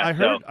 Mm-mm. Yeah,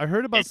 so I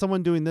heard about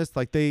someone doing this.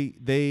 Like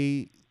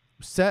they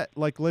set,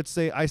 like, let's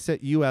say I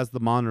set you as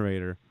the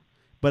moderator,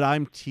 but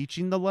I'm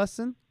teaching the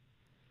lesson.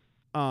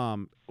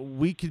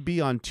 We could be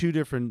on two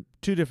different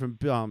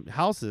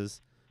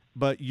houses,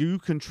 but you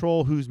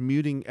control who's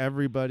muting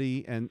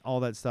everybody and all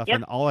that stuff,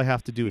 and all I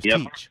have to do is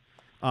teach.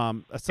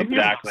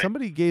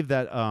 Somebody gave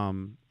that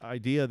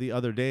idea the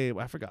other day.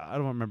 I forgot. I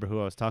don't remember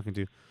who I was talking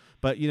to,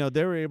 but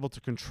they were able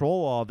to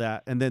control all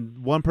that, and then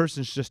one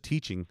person's just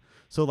teaching.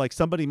 So like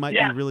somebody might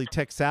be really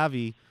tech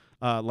savvy,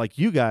 like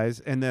you guys,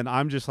 and then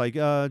I'm just like,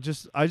 I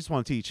just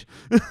want to teach.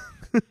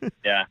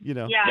 Yeah.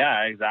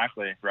 Yeah,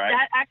 exactly. Right.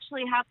 That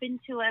actually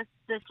happened to us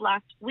this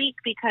last week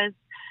because,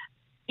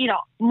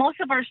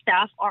 most of our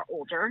staff are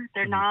older.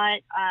 They're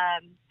not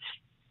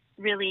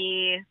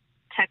really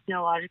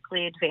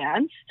technologically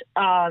advanced.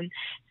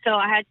 So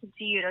I had to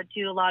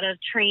do a lot of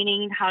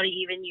training, how to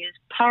even use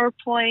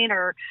PowerPoint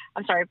or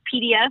I'm sorry,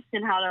 PDFs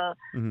and how to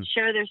Mhm.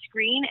 share their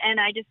screen. And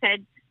I just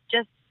said,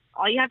 just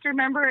all you have to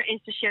remember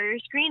is to share your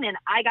screen, and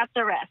I got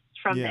the rest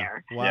from Yeah.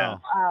 there.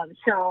 Wow.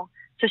 So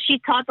she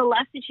taught the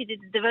lesson, she did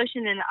the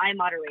devotion, and I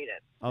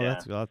moderated. Oh, Yeah.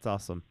 that's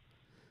awesome.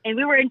 And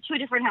we were in 2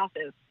 different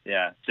houses.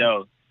 Yeah.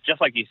 So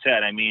just like you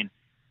said, I mean,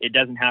 it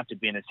doesn't have to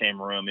be in the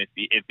same room. If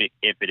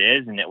it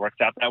is and it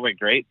works out that way,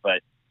 great.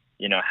 But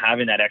you know,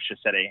 having that extra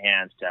set of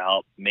hands to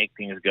help make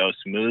things go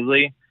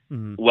smoothly.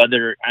 Mhm.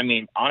 Whether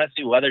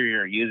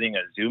you're using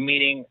a Zoom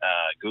meeting,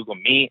 Google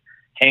Meet,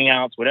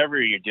 Hangouts,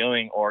 whatever you're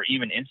doing, or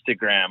even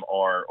Instagram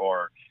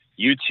or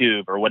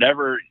YouTube or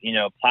whatever, you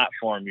know,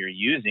 platform you're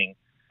using,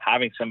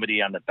 having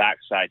somebody on the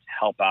backside to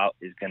help out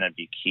is going to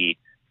be key.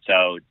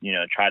 So, you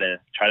know, try to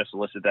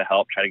solicit the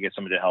help, try to get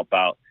somebody to help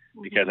out,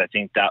 because I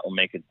think that will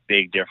make a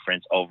big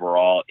difference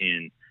overall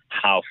in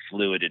how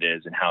fluid it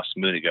is and how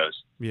smooth it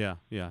goes. Yeah,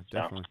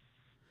 definitely.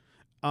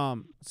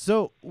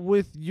 So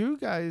with you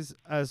guys,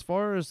 as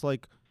far as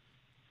like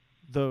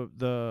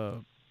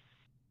the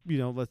you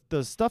know,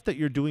 the stuff that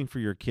you're doing for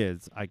your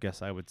kids, I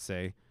guess I would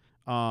say,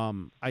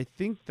 I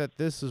think that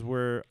this is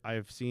where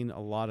I've seen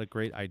a lot of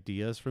great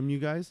ideas from you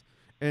guys.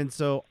 And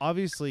so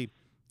obviously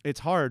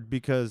it's hard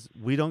because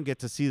we don't get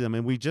to see them.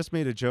 And we just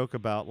made a joke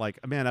about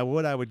like, man,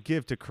 what I would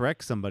give to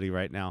correct somebody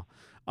right now.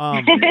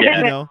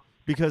 You know,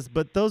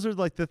 but those are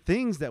like the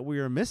things that we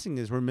are missing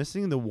is we're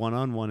missing the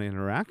one-on-one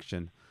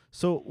interaction.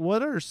 So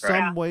what are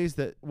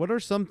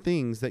some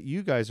things that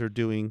you guys are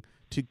doing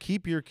to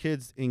keep your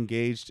kids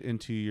engaged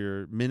into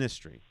your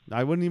ministry?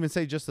 I wouldn't even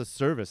say just a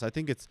service. I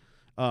think it's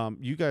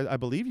I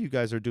believe you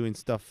guys are doing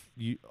stuff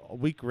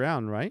week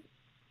round, right?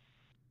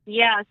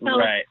 Yeah. So,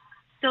 Right.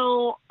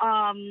 so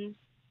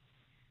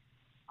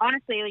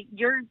honestly, like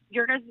your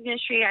guys'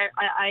 ministry,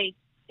 I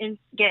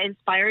get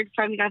inspired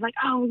from you guys. Like,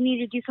 oh, we need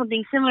to do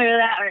something similar to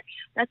that, or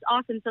that's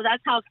awesome. So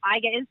that's how I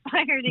get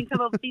inspired and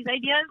come up with these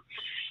ideas.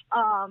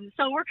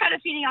 So we're kind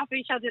of feeding off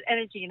each other's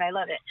energy, and I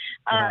love it.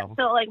 Wow.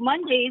 So like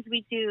Mondays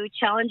we do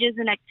challenges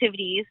and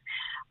activities,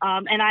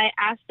 and I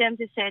ask them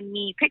to send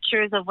me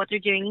pictures of what they're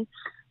doing.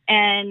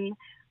 And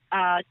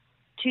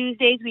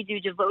Tuesdays we do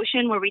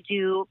devotion where we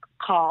do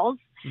calls.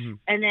 Mhm.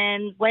 And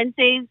then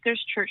Wednesdays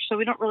there's church, so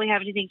we don't really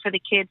have anything for the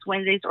kids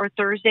Wednesdays or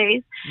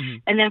Thursdays.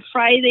 Mhm. And then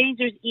Fridays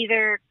there's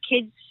either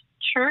kids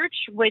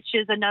church, which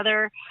is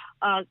another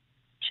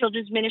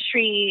children's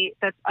ministry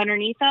that's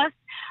underneath us.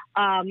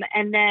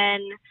 And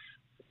then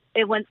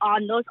it went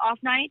on those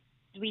off nights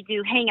we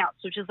do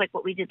hangouts, which is like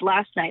what we did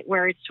last night,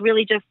 where it's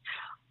really just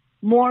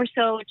more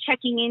so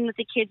checking in with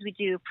the kids. We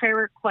do prayer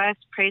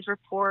requests, praise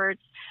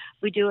reports.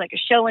 We do like a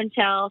show and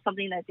tell,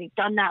 something that they've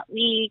done that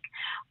week,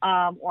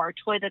 or a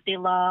toy that they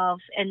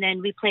love. And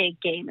then we play a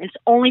game. It's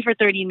only for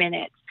 30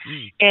 minutes.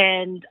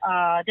 And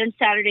then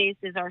Saturdays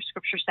is our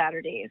scripture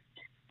Saturdays.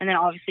 And then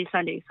obviously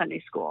Sunday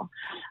school.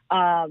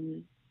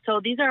 So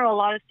these are a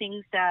lot of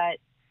things that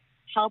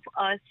help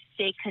us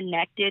stay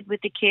connected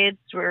with the kids.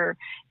 We're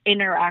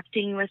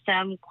interacting with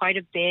them quite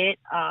a bit.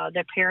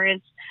 Their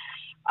parents,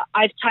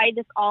 I've tied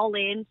this all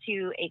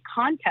into a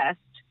contest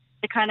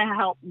to kind of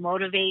help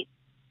motivate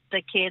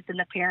the kids and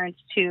the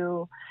parents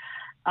to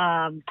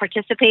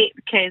participate,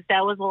 because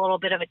that was a little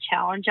bit of a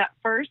challenge at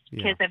first,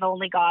 because I've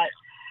only got,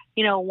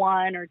 you know,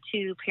 1 or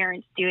 2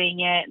 parents doing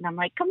it. And I'm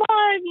like, come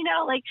on, you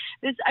know, like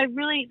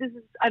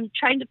I'm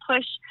trying to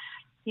push,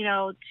 you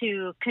know,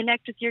 to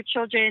connect with your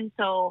children.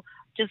 So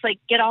just like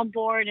get on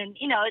board, and,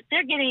 you know,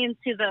 they're getting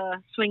into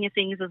the swing of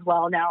things as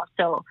well now.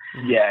 So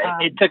yeah,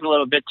 it took a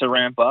little bit to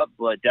ramp up,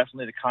 but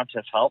definitely the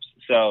contest helps.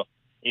 So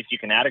if you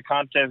can add a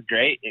contest,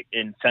 great. It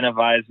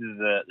incentivizes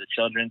the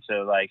children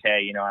to like,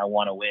 hey, you know, I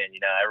want to win. You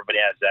know, everybody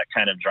has that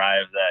kind of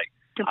drive,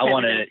 that I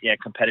want to,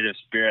 competitive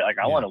spirit. Like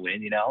I want to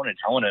win. You know,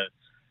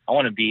 I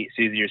want to beat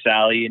Susie or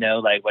Sally. You know,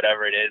 like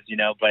whatever it is. You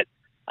know, but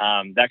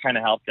that kind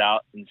of helped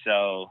out, and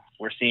so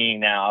we're seeing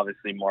now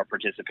obviously more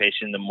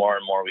participation the more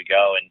and more we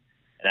go, and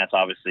that's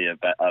obviously a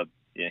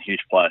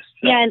huge plus.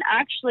 So. Yeah, and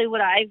actually,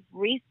 what I've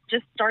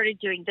just started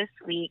doing this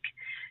week,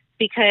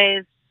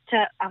 because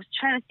I was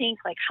trying to think,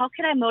 like, how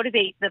can I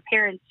motivate the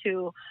parents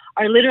who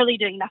are literally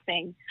doing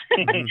nothing?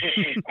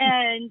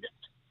 And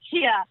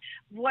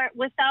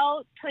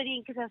without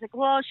putting, because I was like,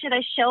 well, should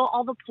I show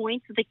all the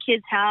points that the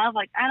kids have?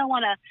 Like, I don't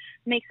want to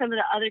make some of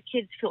the other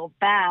kids feel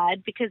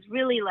bad, because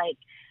really, like,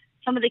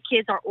 some of the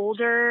kids are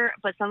older,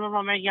 but some of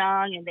them are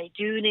young, and they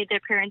do need their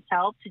parents'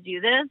 help to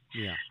do this.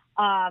 Yeah.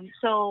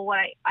 So what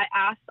I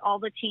asked all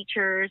the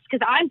teachers,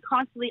 because I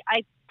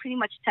pretty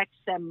much text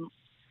them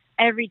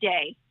every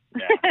day.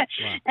 Yeah.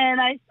 Wow.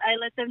 And I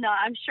let them know,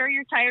 I'm sure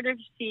you're tired of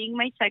seeing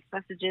my text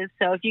messages.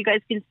 So if you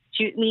guys can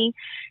shoot me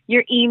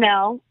your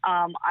email,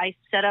 I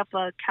set up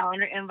a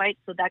calendar invite.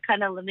 So that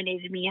kind of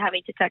eliminated me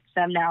having to text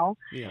them now.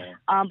 Yeah.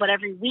 But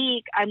every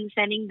week I'm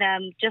sending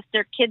them just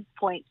their kids'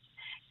 points.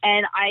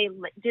 And I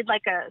did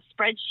like a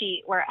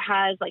spreadsheet where it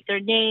has like their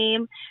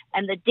name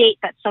and the date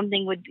that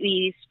something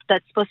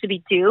that's supposed to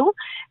be due.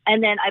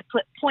 And then I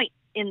put points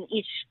in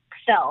each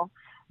cell.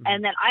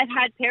 And then I've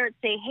had parents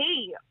say,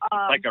 hey,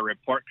 like a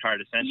report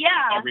card, essentially.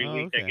 Yeah. Every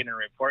week they're getting a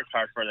report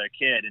card for their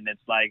kid. And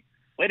it's like,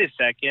 wait a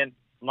second,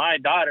 my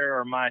daughter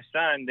or my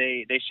son,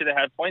 they should have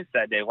had points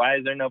that day. Why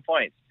is there no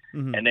points?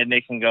 Mm-hmm. And then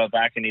they can go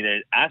back and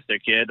either ask their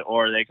kid,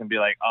 or they can be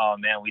like, oh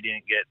man, we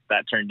didn't get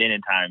that turned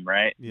in time,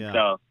 right? Yeah.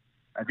 So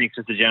I think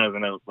Sister Jenna was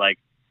gonna like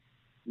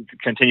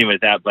continue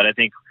with that, but I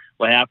think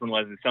what happened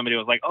was somebody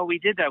was like, oh, we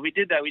did that,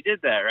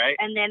 right?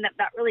 And then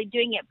not really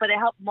doing it, but it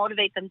helped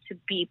motivate them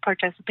to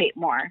participate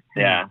more.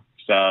 Yeah.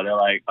 So they're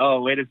like,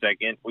 oh, wait a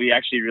second, we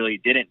actually really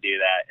didn't do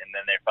that, and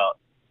then they felt,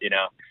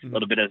 a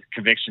little bit of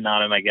conviction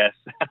on them, I guess.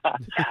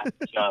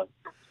 So,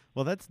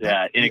 well, that's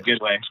in a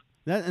good way.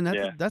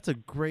 That's a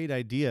great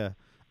idea.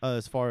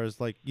 As far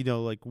as like,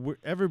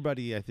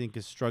 everybody I think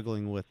is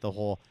struggling with the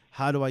whole,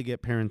 how do I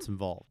get parents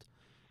involved?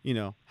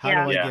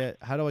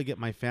 How do I get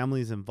my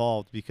families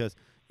involved? Because,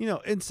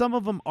 and some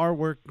of them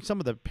some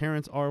of the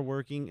parents are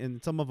working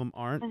and some of them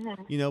aren't,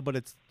 but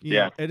it's,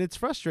 and it's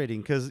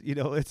frustrating because,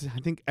 I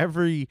think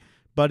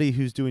everybody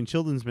who's doing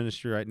children's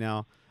ministry right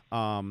now,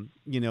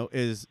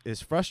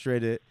 is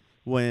frustrated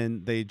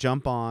when they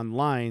jump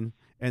online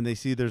and they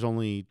see there's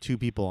only 2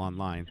 people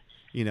online.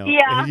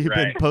 And you've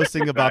been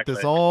posting about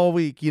this all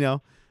week,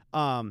 or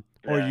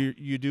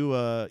you do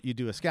a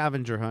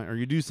scavenger hunt or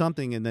you do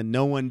something and then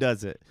no one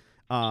does it.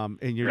 And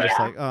you're just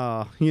like,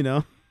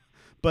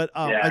 but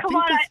I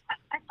think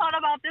I thought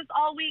about this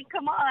all week.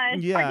 Come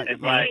on. Yeah. It's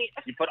like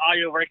you put all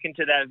your work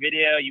into that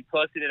video, you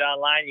posted it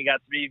online, you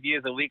got 3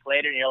 views a week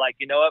later, and you're like,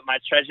 you know what? My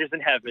treasure's in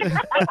heaven.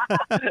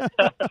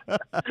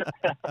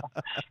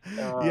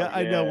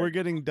 I know we're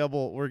getting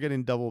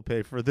double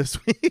pay for this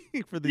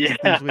week for these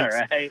weeks.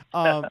 Right.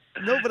 No,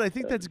 but I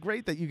think that's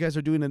great that you guys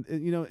are doing it,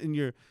 and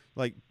you're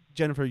like,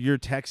 Jennifer, you're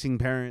texting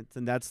parents,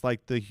 and that's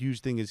like the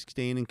huge thing is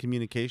staying in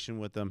communication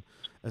with them,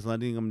 as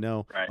letting them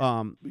know.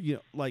 Right.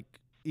 Like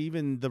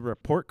even the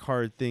report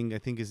card thing, I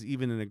think is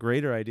even a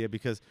greater idea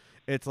because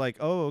it's like,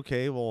 oh,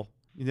 okay, well,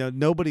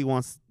 nobody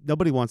wants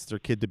their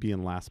kid to be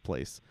in last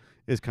place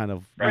is kind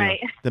of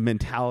the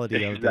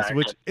mentality of this,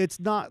 which it's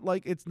not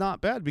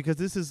bad because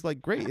this is like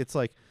great. It's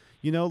like,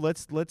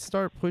 let's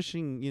start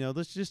pushing,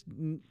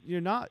 you're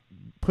not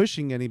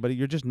pushing anybody.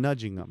 You're just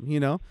nudging them,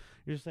 you're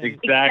saying,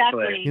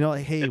 exactly.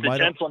 Like, hey, it's a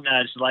gentle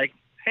nudge. Like,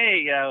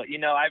 hey, I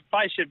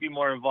probably should be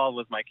more involved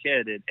with my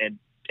kid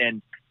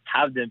and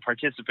have them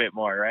participate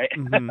more. Right.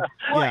 Mm-hmm.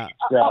 Well,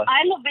 So.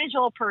 I'm a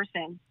visual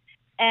person.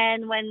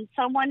 And when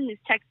someone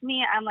texts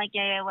me, I'm like,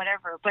 yeah,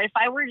 whatever. But if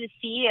I were to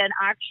see an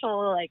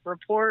actual like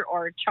report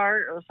or a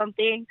chart or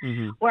something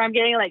where I'm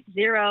getting like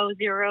 0,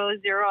 0,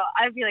 0,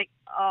 I'd be like,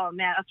 oh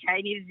man, okay,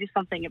 I need to do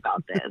something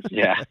about this.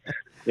 Yeah.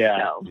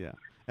 So. Yeah.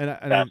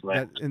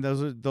 And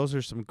those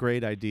are some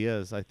great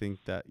ideas. I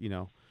think that,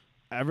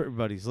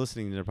 everybody's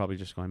listening. They're probably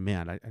just going,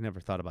 man, I never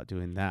thought about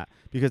doing that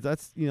because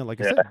that's,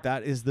 like I said,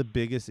 that is the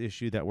biggest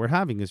issue that we're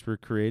having is we're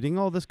creating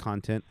all this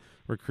content.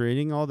 We're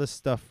creating all this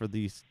stuff for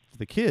the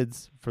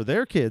kids, for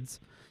their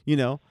kids,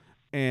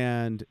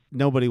 and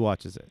nobody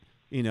watches it,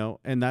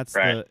 and that's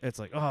it's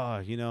like,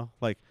 oh,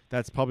 like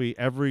that's probably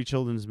every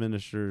children's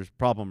minister's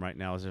problem right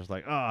now is just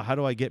like, oh, how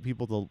do I get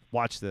people to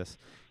watch this?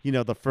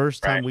 The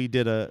first time we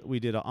did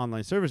an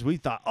online service, we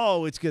thought,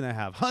 oh, it's going to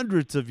have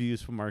hundreds of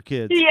views from our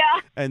kids. Yeah.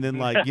 And then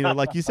like,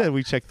 like you said,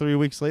 we checked 3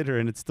 weeks later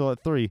and it's still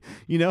at 3,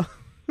 Yeah.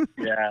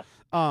 Yeah,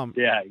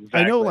 exactly.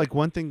 I know like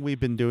one thing we've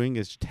been doing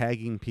is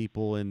tagging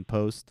people in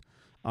post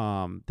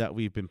that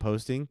we've been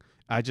posting.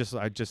 I just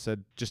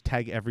said, just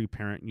tag every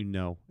parent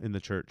in the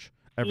church,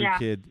 every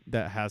kid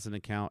that has an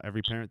account,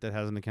 every parent that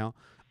has an account.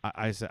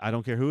 I said, I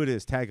don't care who it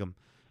is, tag them.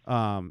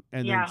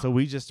 Then so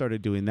we just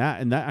started doing that,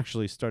 and that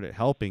actually started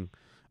helping.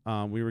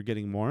 We were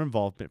getting more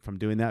involvement from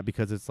doing that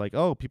because it's like,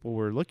 oh, people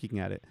were looking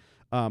at it.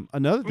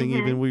 Another thing,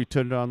 even we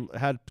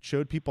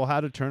showed people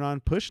how to turn on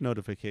push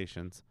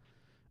notifications.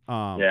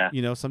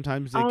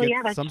 Sometimes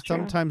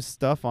sometimes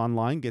stuff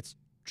online gets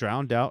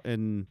drowned out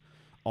in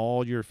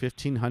all your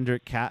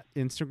 1,500 cat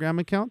Instagram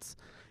accounts,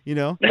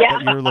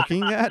 that you're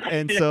looking at,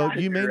 and so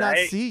you may not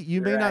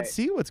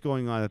see what's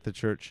going on at the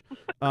church,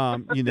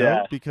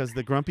 because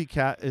the grumpy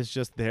cat is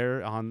just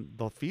there on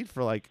the feed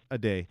for like a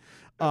day.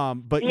 I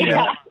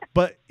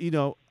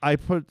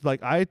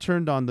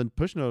turned on the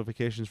push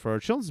notifications for our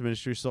children's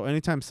ministry, so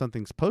anytime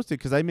something's posted,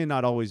 because I may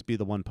not always be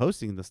the one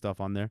posting the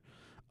stuff on there,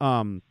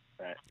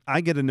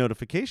 I get a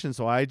notification.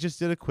 So I just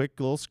did a quick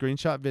little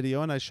screenshot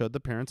video and I showed the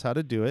parents how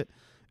to do it.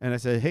 And I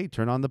said, hey,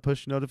 turn on the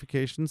push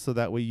notifications so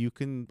that way you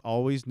can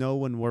always know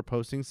when we're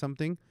posting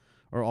something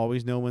or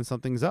always know when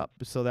something's up.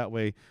 So that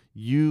way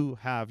you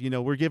have,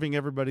 we're giving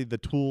everybody the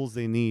tools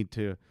they need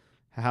to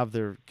have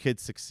their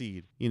kids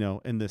succeed,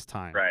 in this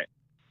time. Right.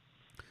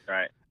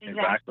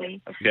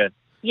 Exactly. That's good.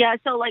 Yeah.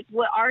 So like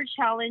what our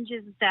challenge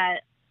is that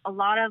a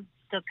lot of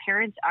the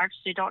parents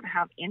actually don't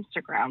have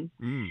Instagram.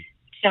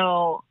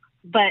 So,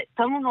 but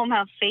some of them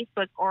have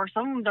Facebook or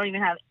some of them don't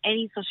even have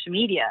any social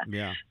media.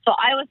 Yeah. So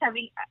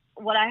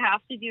what I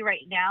have to do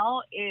right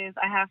now is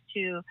I have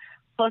to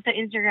post on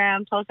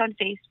Instagram, post on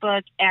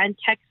Facebook, and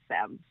text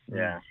them.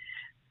 Yeah.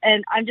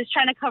 And I'm just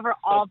trying to cover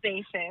all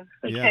bases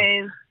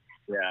because,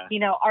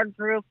 our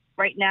group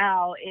right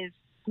now is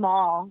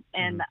small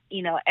and,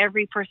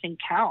 every person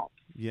counts.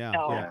 Yeah,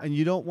 So- yeah, and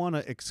you don't want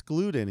to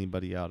exclude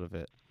anybody out of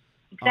it.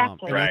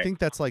 Exactly. And I Right. think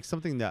that's like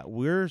something that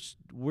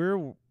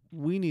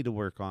we need to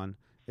work on,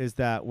 is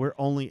that we're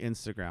only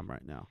Instagram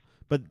right now.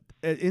 But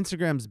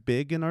Instagram's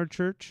big in our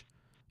church,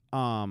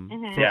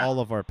 Mhm. for Yeah. all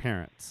of our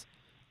parents.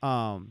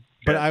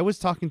 But Sure. I was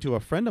talking to a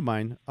friend of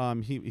mine.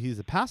 He's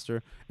a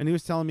pastor, and he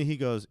was telling me, he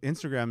goes,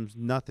 Instagram's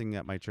nothing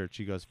at my church.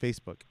 He goes,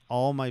 Facebook.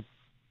 All my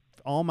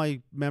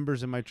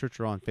members in my church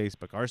are on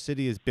Facebook. Our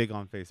city is big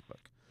on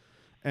Facebook.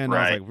 And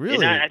I was like,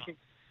 really? And I think,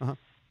 Uh-huh.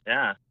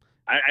 yeah,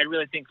 I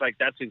really think like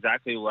that's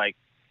exactly like,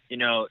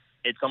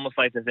 it's almost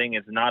like the thing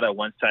is not a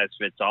one size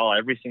fits all.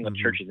 Every single Mhm.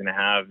 church is going to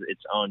have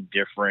its own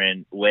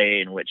different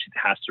way in which it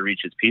has to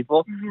reach its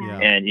people. Mhm.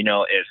 Yeah. And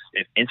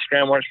if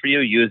Instagram works for you,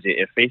 use it.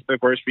 If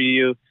Facebook works for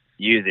you,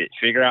 use it.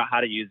 Figure out how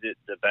to use it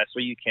the best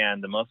way you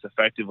can, the most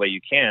effective way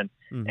you can,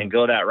 Mhm. and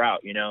go that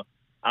route.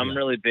 I'm Yeah.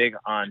 really big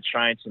on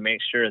trying to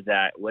make sure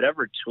that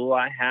whatever tool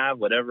I have,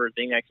 whatever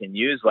thing I can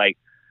use, like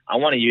I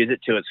want to use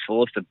it to its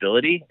fullest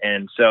ability.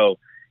 And so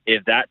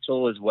if that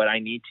tool is what I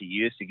need to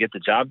use to get the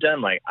job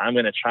done, like I'm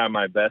going to try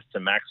my best to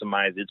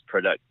maximize its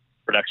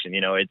production,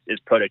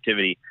 its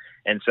productivity.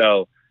 And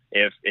so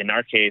if in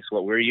our case,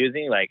 what we're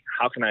using, like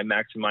how can I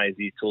maximize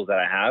these tools that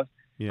I have?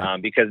 Yeah.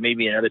 Because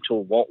maybe another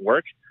tool won't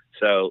work.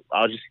 So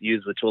I'll just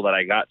use the tool that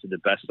I got to the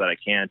best that I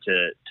can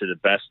to the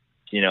best,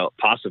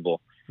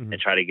 possible, Mhm.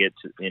 and try to get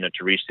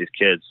to reach these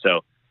kids.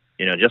 So,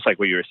 just like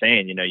what you were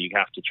saying, you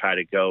have to try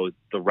to go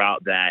the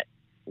route that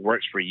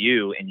works for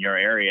you in your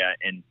area,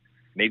 and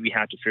maybe you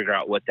have to figure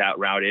out what that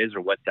route is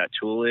or what that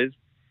tool is.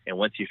 And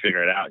once you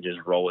figure it out, just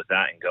roll with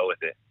that and go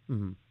with it.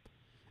 Mhm.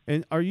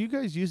 And are you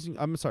guys using?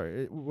 I'm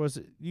sorry. Was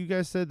it you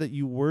guys said that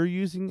you were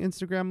using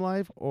Instagram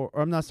Live, or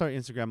I'm not sorry,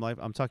 Instagram Live.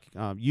 I'm talking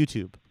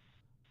YouTube.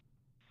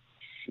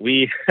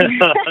 We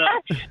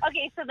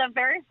Okay, so the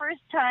very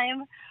first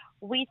time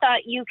we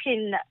thought you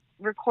can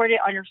record it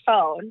on your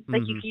phone,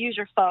 like you Mhm. can use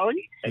your phone.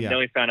 And Yeah. then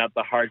we found out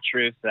the hard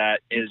truth that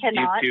You is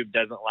cannot. YouTube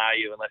doesn't allow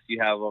you unless you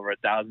have over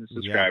 1,000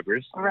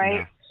 subscribers.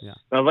 Right. Yeah.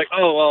 And I was like,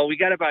 oh, well, we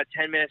got about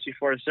 10 minutes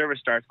before the service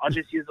starts. I'll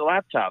just use the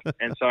laptop.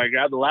 And so I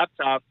grabbed the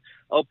laptop,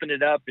 opened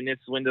it up, and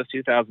it's Windows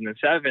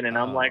 2007. And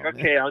I'm Oh, like, man.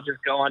 okay, I'll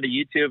just go onto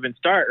YouTube and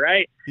start,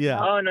 right? Yeah.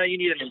 Oh, no, you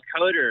need an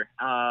encoder.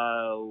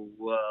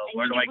 Well, And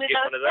where you do I need get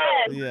one of Windows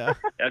those? 10.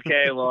 Yeah.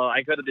 Okay, well,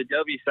 I go to the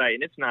Adobe site,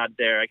 and it's not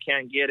there. I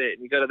can't get it.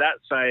 And you go to that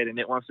site, and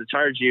it wants to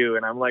charge you.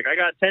 And I'm like, I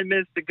got 10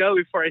 minutes to go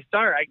before I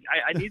start.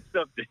 I need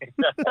something.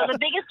 So the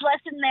biggest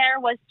lesson there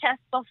was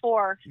test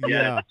before.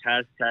 Yeah.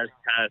 Test.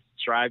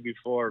 Try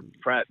before,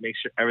 prep, make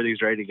sure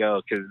everything's ready to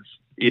go, because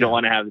you don't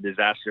want to have the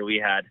disaster we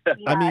had.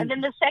 Yeah. mean- And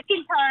then the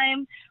second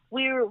time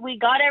we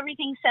got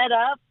everything set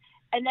up,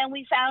 and then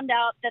we found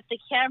out that the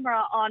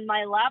camera on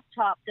my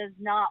laptop does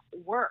not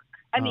work.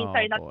 I mean, Oh,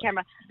 sorry, not boy. the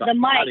camera, the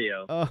mic.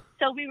 Audio. Oh.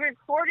 So we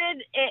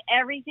recorded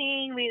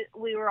everything.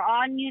 We were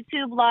on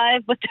YouTube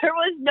Live, but there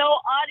was no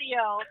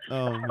audio.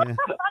 Oh man.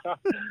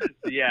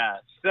 Yeah.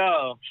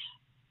 So,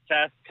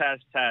 test.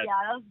 Yeah, that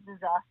was a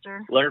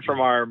disaster. Learn from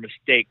our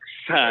mistakes,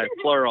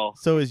 plural.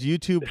 So is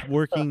YouTube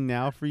working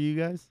now for you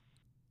guys,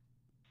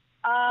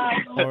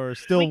 Um, or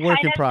still We work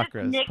in kinda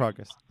progress? just nicked-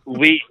 Progress.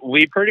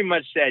 We pretty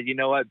much said, you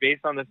know what,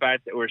 based on the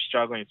fact that we're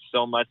struggling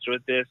so much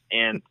with this,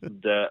 and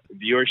the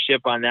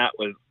viewership on that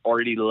was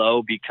already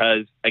low,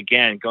 because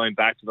again, going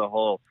back to the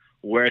whole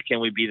where can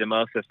we be the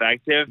most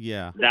effective,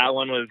 Yeah. that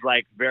one was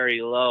like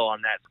very low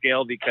on that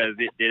scale because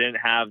it didn't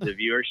have the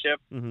viewership.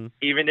 Mm-hmm.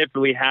 Even if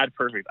we had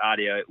perfect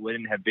audio, it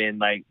wouldn't have been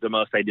like the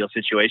most ideal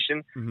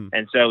situation. Mm-hmm.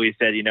 And so we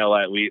said, you know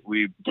what, we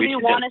do we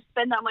should want to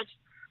spend that much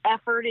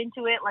effort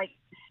into it? Like,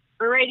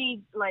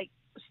 already, like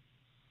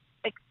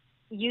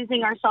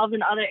using ourselves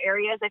in other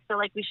areas. I feel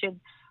like we should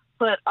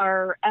put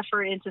our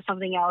effort into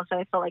something else that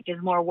I feel like is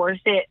more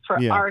worth it for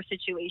Yeah. just, our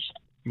situation.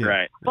 Yeah.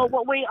 right. But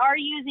what we are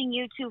using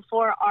YouTube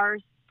for are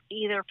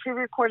either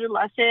pre-recorded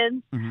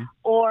lessons, Mhm.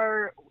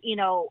 or,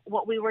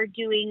 what we were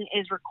doing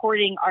is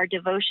recording our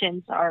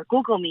devotions, our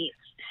Google Meets.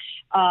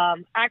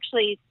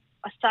 Actually,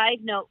 a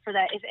side note for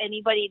that, if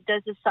anybody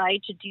does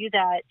decide to do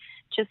that,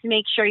 just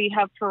make sure you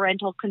have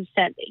parental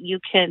consent. You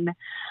can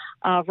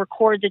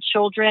record the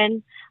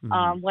children,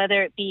 Mhm.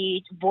 whether it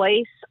be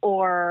voice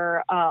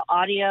or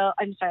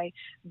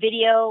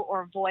video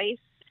or voice.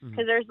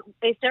 Because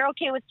if they're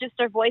okay with just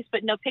their voice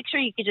but no picture,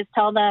 you could just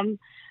tell them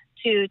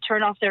to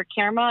turn off their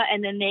camera,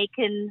 and then they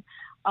can,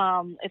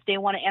 if they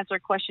want to answer a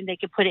question, they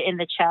could put it in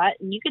the chat,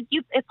 and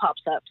it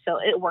pops up. So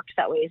it works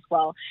that way as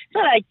well. It's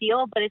not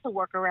ideal, but it's a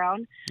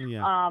workaround.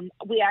 Yeah.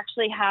 We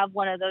actually have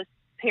one of those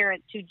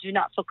parents who do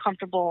not feel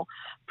comfortable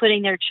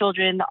putting their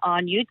children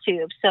on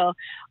YouTube. So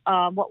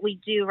what we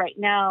do right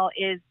now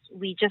is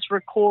we just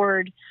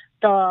record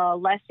the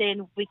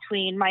lesson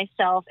between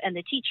myself and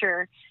the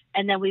teacher,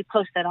 and then we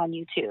post that on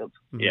YouTube.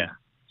 Mhm. Yeah.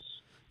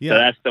 Yeah. So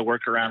that's the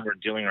workaround we're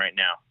doing right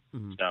now.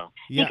 Mhm. So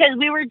Yeah. Because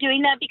we were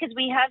doing that because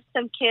we have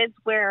some kids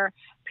where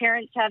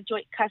parents have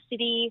joint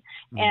custody,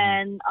 Mhm.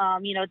 and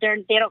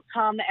they don't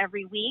come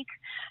every week,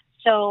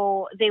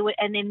 so they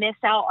miss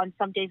out on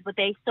some days, but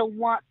they still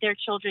want their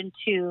children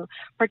to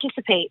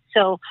participate.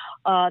 So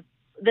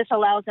this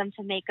allows them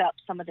to make up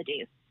some of the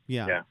days.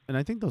 Yeah. And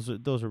I think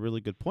those are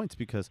really good points,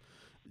 because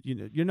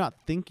you're not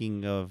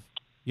thinking of,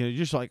 you're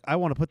just like, I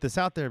want to put this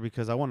out there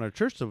because I want our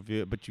church to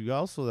view it, but you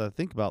also got to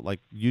think about,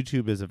 like,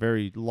 YouTube is a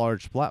very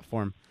large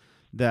platform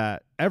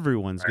that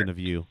everyone's going to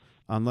view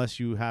unless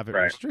you have it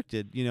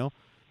restricted,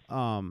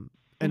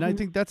 and I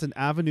think that's an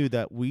avenue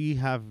that we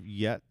have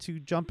yet to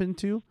jump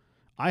into.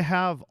 I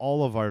have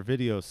all of our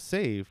videos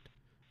saved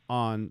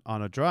on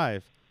a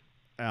drive,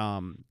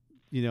 and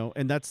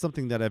that's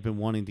something that I've been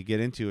wanting to get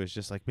into, is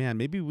just like, man,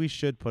 maybe we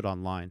should put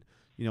online,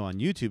 on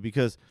YouTube,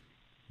 because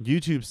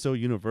YouTube's so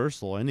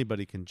universal,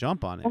 anybody can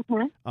jump on it.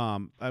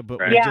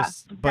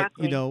 But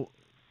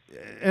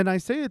and I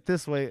say it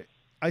this way,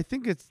 I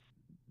think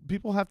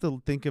people have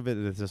to think of it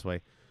this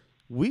way.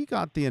 We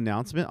got the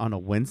announcement on a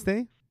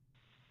Wednesday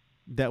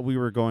that we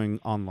were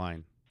going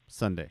online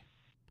Sunday.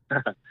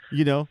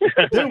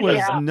 There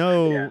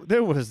was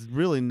there was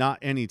really not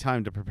any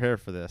time to prepare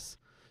for this,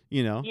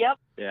 Yep.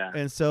 Yeah.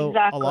 And so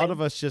a lot of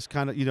us just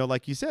kind of,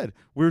 like you said,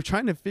 we were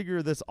trying to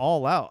figure this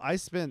all out. I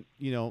spent,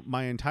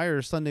 my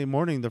entire Sunday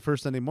morning, the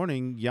first Sunday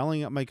morning,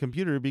 yelling at my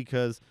computer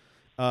because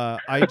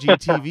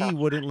IGTV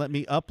wouldn't let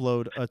me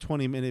upload a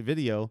 20-minute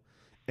video.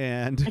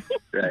 And,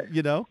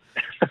 and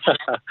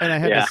I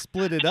had to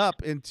split it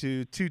up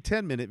into 2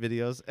 10-minute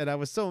videos. And I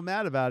was so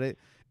mad about it.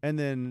 And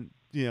then,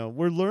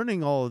 we're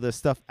learning all of this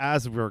stuff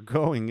as we're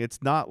going.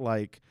 It's not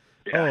like,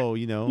 Yeah,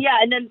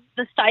 and then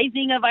the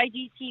sizing of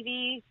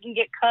IGTV can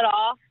get cut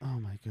off. Oh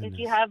my goodness!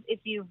 If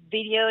you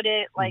videoed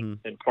it, like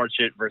in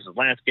portrait versus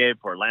landscape,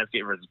 or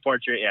landscape versus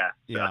portrait.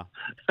 Yeah.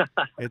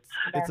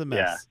 It's a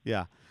mess.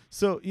 Yeah.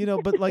 So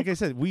but like I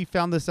said, we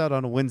found this out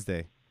on a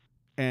Wednesday,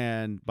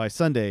 and by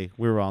Sunday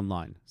we were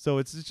online. So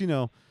it's just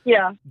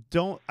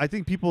I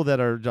think people that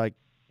are like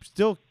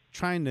still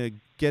trying to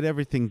get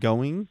everything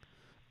going,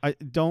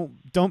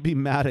 don't be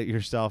mad at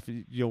yourself.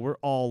 We're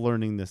all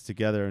learning this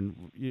together,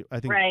 and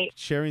I think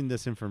sharing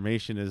this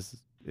information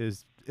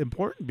is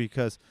important,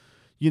 because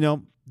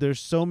there's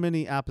so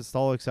many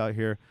apostolics out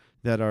here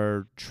that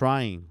are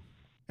trying,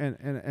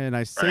 and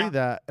I say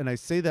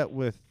that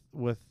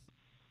with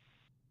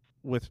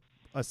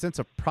a sense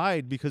of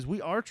pride, because we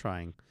are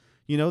trying.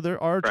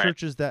 There are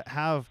churches that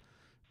have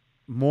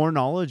more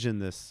knowledge in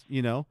this.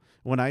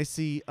 When I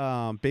see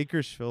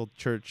Bakersfield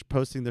Church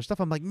posting their stuff,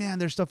 I'm like, man,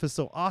 their stuff is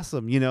so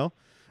awesome.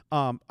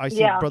 I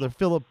see Brother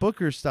Philip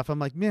Booker's stuff. I'm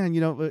like, man,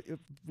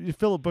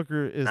 Philip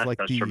Booker is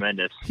that's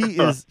tremendous. he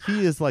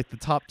is like the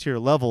top tier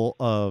level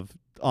of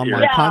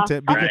online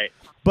content. Because,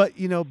 but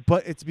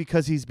it's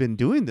because he's been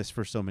doing this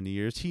for so many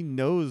years. He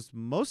knows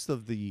most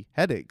of the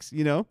headaches.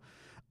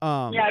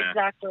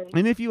 Exactly.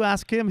 And if you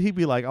ask him, he'd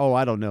be like, "Oh,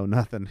 I don't know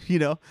nothing,"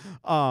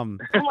 I'm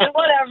like,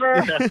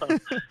 whatever.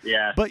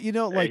 But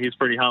he's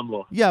pretty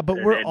humble. Yeah,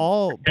 but we're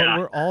all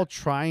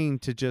trying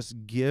to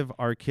just give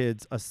our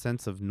kids a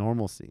sense of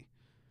normalcy.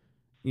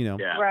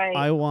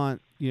 I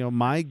want,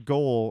 my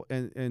goal,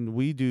 and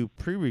we do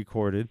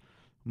pre-recorded.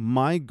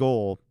 My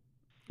goal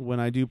when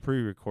I do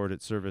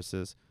pre-recorded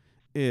services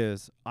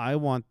is I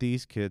want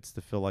these kids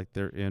to feel like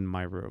they're in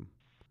my room.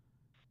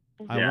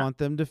 I want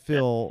them to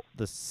feel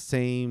the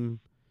same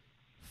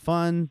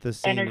fun, the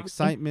same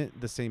excitement,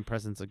 the same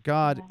presence of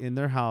God in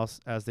their house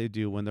as they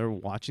do when they're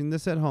watching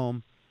this at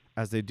home,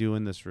 as they do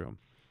in this room.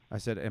 I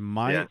said, and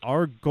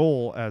our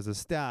goal as a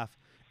staff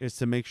is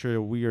to make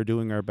sure we are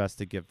doing our best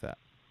to give that.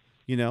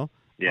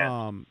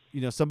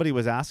 Somebody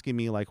was asking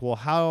me, like, well,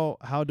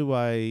 how do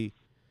I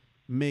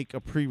make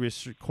a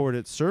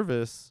pre-recorded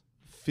service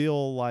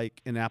feel like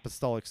an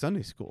apostolic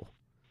Sunday school?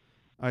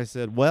 I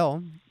said,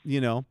 well,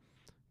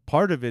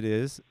 part of it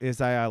is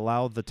I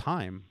allow the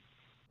time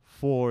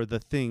for the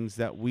things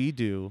that we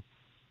do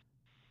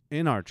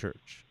in our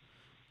church.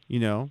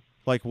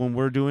 Like when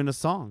we're doing a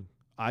song,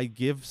 I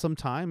give some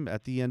time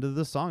at the end of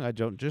the song. I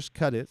don't just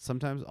cut it.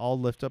 Sometimes I'll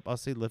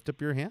say, lift up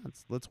your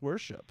hands. Let's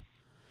worship.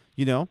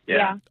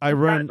 I'll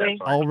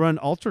run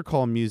altar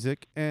call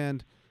music,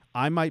 and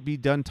I might be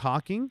done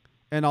talking,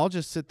 and I'll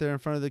just sit there in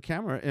front of the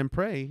camera and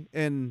pray.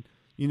 And,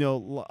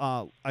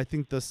 I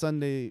think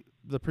the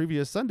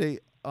previous Sunday,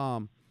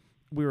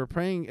 we were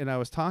praying and I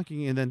was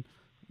talking, and then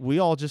we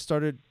all just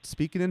started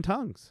speaking in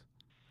tongues,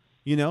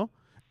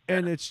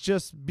 and it's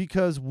just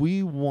because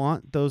we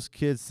want those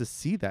kids to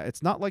see that.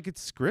 It's not like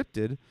it's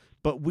scripted,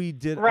 but we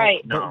did,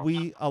 but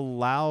we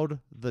allowed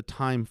the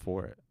time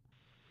for it.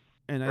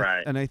 And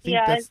I think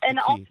that's the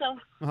key.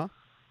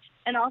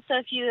 And also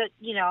if you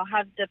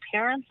have the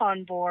parents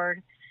on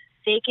board,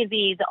 they can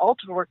be the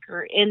altar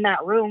worker in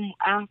that room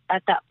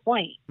at that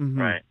point.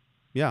 Mm-hmm. Right.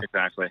 Yeah,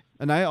 exactly.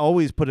 And I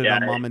always put it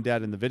on mom and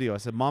dad in the video. I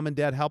said, Mom and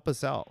Dad, help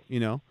us out.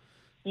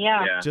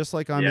 Just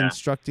like I'm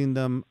instructing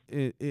them,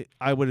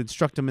 I would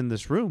instruct them in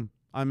this room.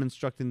 I'm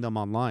instructing them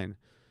online.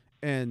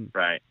 And,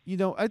 I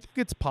think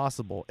it's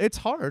possible. It's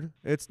hard.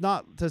 It's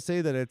not to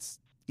say that it's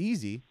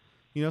easy.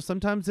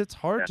 Sometimes it's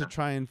hard to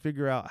try and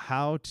figure out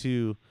how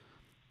to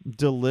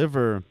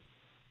deliver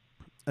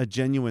a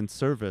genuine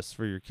service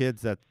for your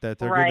kids that they're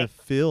going to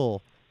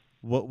feel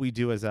what we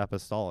do as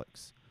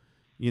apostolics.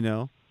 you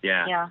know?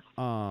 Yeah. Yeah.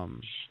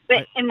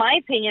 But in my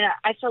opinion,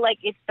 I feel like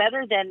it's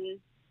better than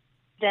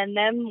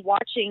them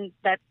watching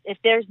that. If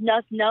there's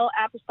no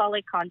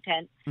apostolic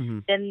content, mm-hmm.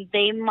 then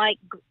they might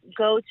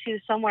go to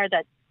somewhere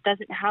that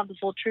doesn't have the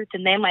full truth,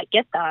 and they might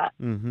get that.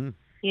 Mm-hmm.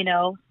 You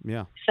know.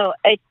 Yeah. So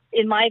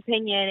in my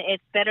opinion,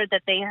 it's better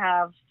that they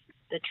have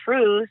the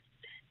truth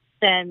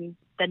than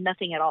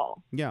nothing at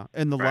all. Yeah,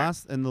 and the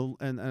last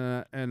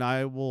and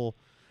I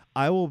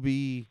will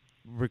be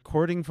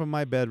recording from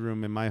my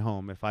bedroom in my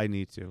home if I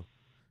need to.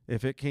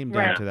 If it came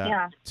down to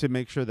that, to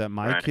make sure that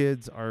my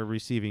kids are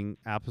receiving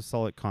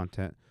apostolic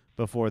content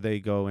before they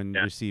go and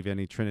receive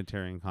any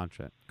Trinitarian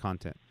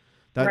content.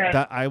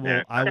 That I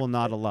will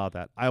not allow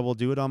that. I will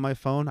do it on my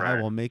phone.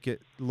 I will make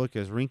it look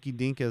as rinky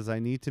dink as I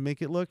need to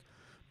make it look.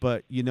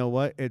 But you know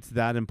what? It's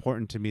that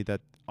important to me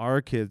that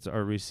our kids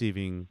are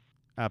receiving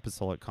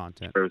apostolic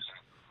content.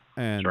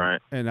 And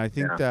and I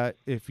think that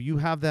if you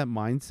have that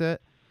mindset,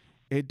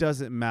 it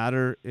doesn't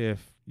matter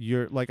if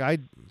you're like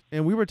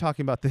and we were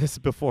talking about this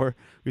before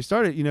we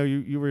started. You know,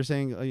 you were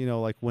saying, you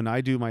know, like when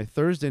I do my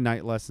Thursday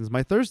night lessons,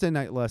 my Thursday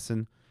night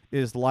lesson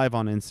is live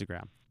on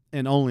Instagram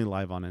and only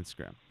live on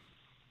Instagram.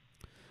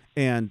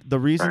 And the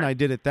reason I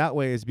did it that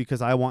way is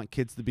because I want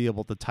kids to be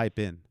able to type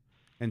in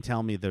and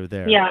tell me they're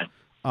there. Yeah.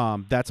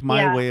 That's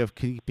my way of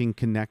keeping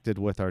connected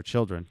with our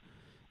children.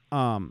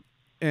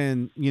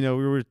 And, you know,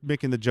 we were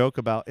making the joke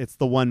about it's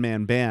the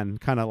one-man band,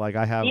 kind of like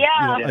I have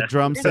a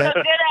drum set. You're so good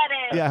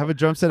at it. Yeah, I have a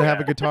drum set, I have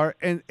a guitar,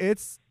 and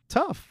it's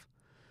tough.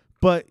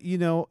 But, you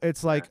know,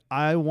 it's like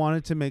I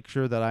wanted to make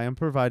sure that I am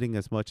providing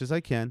as much as I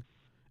can,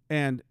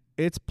 and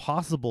it's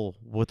possible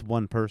with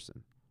one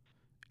person.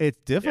 It's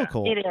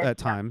difficult at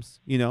times,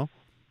 you know.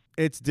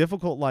 It's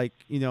difficult,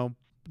 like, you know,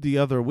 the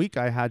other week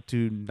I had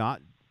to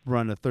not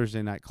run a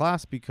Thursday night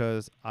class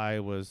because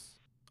I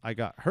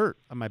got hurt.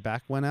 My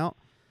back went out.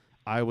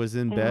 I was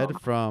in bed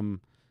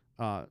from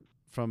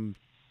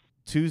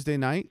Tuesday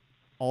night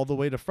all the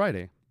way to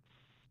Friday.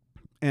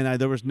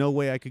 And there was no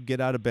way I could get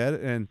out of bed.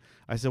 And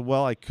I said,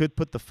 well, I could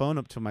put the phone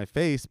up to my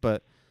face,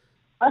 but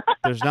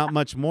there's not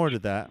much more to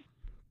that,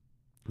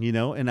 you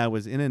know, and I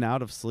was in and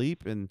out of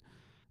sleep and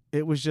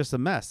it was just a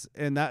mess.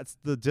 And that's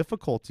the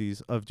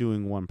difficulties of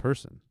doing one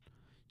person,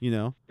 you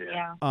know?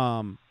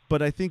 Yeah.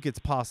 But I think it's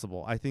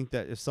possible. I think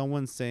that if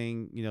someone's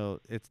saying, you know,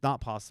 it's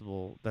not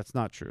possible, that's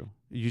not true.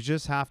 You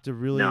just have to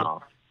really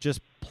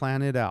just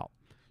plan it out.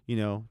 You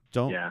know,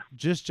 don't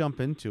just jump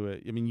into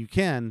it. I mean, you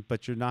can,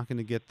 but you're not going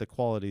to get the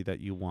quality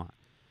that you want.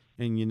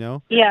 And, you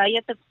know? Yeah, you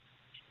have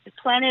to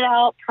plan it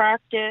out,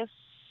 practice,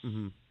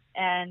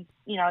 and,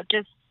 you know,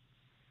 just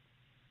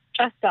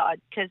trust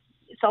God. Because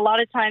a lot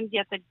of times you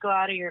have to go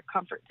out of your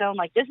comfort zone.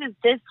 Like, this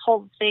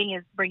whole thing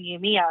is bringing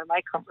me out of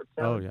my comfort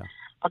zone. Oh, yeah.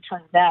 I'll tell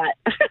you that.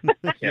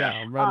 Yeah,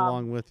 I'm right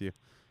along with you.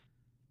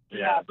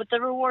 Yeah, but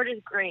the reward is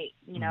great.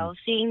 You know,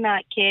 seeing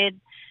that kid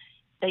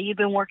that you've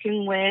been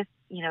working with,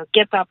 you know,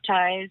 get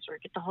baptized or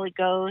get the Holy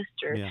Ghost,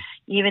 or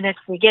even if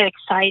they get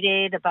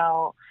excited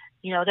about,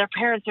 you know, their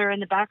parents are in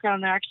the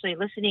background, they're actually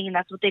listening, and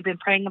that's what they've been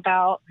praying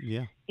about.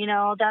 Yeah. You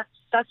know,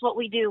 that's what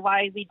we do,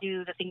 why we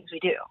do the things we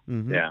do.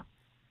 Mm-hmm.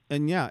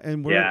 Yeah.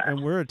 And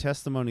we're a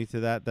testimony to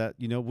that,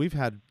 you know, we've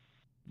had,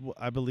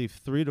 I believe,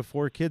 3 to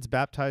 4 kids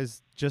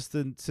baptized just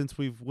since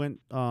we've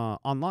went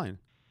online.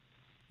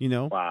 You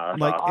know,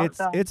 like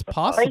awesome. It's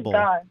possible,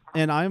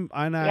 and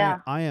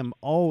I am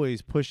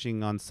always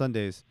pushing on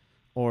Sundays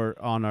or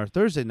on our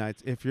Thursday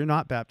nights. If you're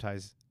not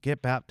baptized,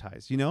 get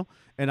baptized. You know,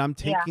 and I'm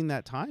taking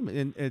that time,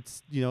 and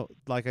it's, you know,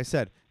 like I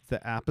said, it's the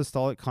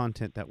apostolic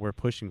content that we're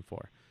pushing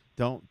for.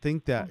 Don't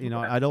think that, you know,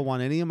 I don't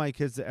want any of my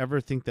kids to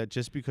ever think that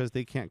just because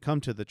they can't come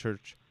to the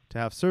church to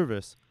have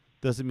service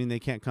doesn't mean they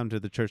can't come to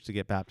the church to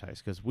get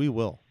baptized, because we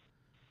will,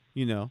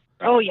 you know.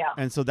 Oh yeah.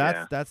 And so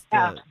that's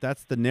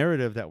the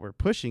narrative that we're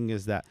pushing,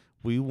 is that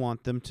we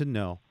want them to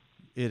know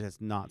it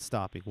is not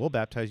stopping. We'll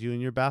baptize you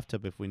in your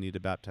bathtub if we need to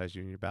baptize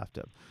you in your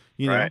bathtub.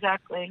 You know,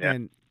 exactly.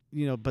 And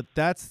you know, but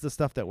that's the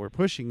stuff that we're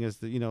pushing, is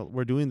that, you know,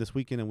 we're doing this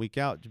week in and week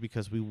out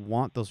because we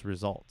want those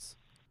results.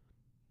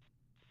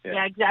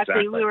 Yeah,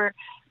 exactly.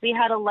 We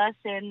had a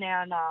lesson,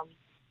 and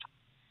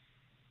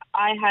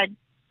I had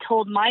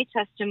told my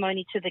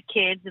testimony to the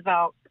kids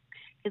about,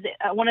 because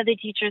one of the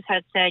teachers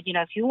had said, you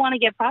know, if you want to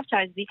get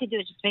baptized, we could do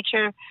it. Just make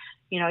sure,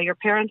 you know, your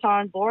parents are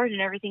on board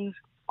and everything's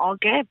all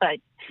good. But,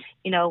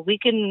 you know, we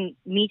can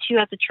meet you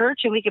at the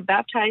church and we can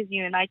baptize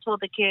you. And I told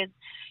the kids,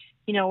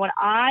 you know, when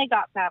I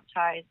got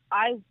baptized,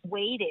 I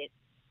waited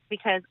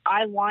because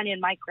I wanted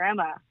my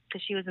grandma,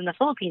 because she was in the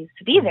Philippines,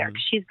 to be there.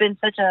 Because she's been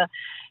such a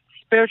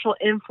spiritual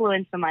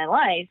influence in my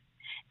life.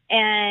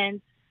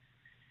 And,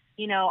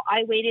 you know,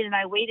 I waited and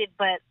I waited,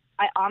 but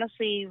I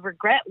honestly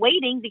regret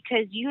waiting,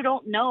 because you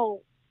don't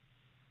know,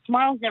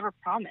 tomorrow's never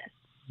promised.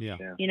 Yeah.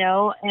 You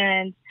know,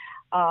 and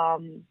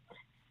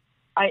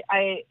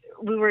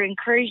we were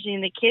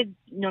encouraging the kids,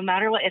 no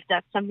matter what, if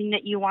that's something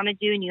that you want to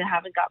do and you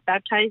haven't got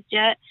baptized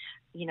yet,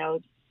 you know,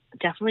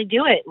 definitely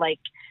do it. Like,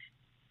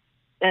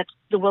 that's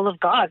the will of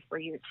God for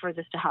you, for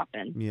this to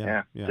happen.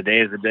 Yeah.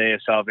 Today is the day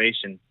of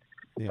salvation.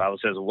 The Bible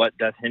says, what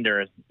doth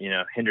hinders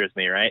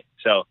me, right?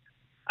 So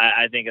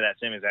I think of that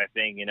same exact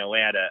thing. You know,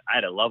 I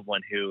had a loved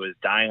one who was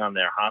dying on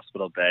their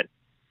hospital bed,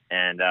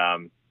 and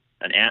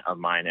an aunt of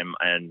mine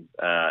and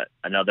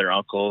another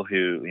uncle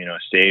who, you know,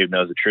 saved,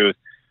 knows the truth.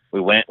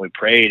 We went, we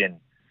prayed, and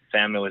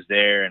family was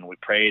there, and we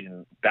prayed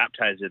and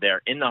baptized her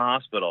there in the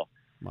hospital.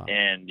 Wow.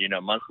 And, you know,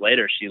 a month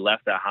later, she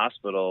left that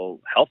hospital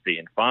healthy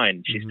and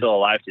fine. She's Mhm. still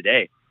alive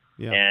today.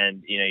 Yeah.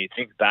 And, you know, you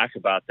think back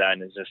about that,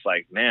 and it's just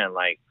like, man,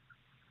 like,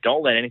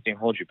 don't let anything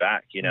hold you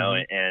back, you know,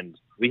 Mhm. and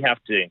we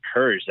have to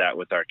encourage that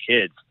with our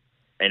kids.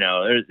 You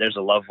know, there's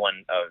a loved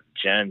one of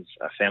Jen's,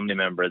 a family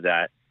member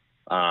that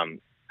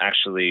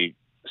actually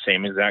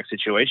same exact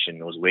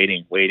situation, was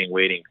waiting,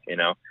 you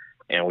know,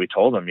 and we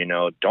told them, you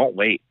know, don't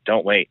wait,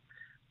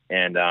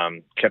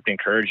 and kept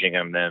encouraging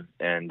them then.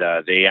 And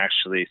they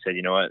actually said,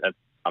 you know what,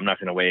 I'm not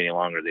going to wait any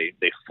longer.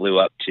 They flew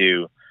up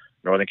to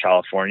Northern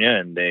California,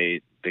 and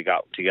they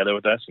got together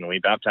with us, and we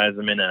baptized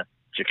them in a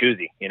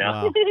jacuzzi, you know.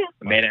 Wow.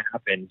 Made it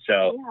happen.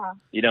 So, Yeah.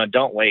 you know,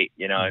 don't wait.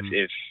 You know, Mhm.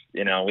 if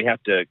you know, we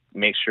have to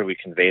make sure we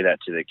convey that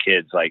to the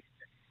kids, like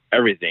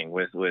everything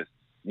with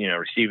you know,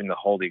 receiving the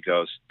Holy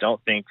Ghost. Don't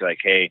think like,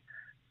 hey,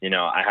 you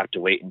know, I have to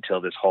wait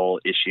until this whole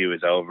issue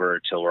is over,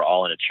 till we're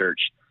all in a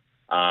church.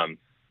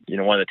 You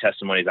know, one of the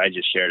testimonies I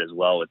just shared as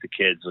well with the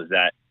kids was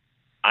that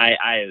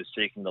I was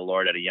seeking the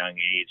Lord at a young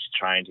age,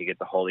 trying to get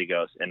the Holy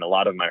Ghost. And a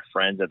lot of my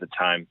friends at the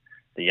time,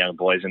 the young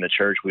boys in the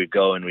church, we'd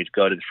go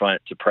to the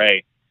front to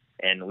pray.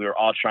 And we were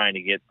all trying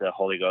to get the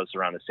Holy Ghost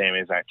around the same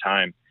exact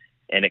time.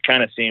 And it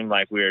kind of seemed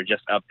like we were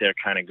just up there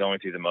kind of going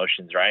through the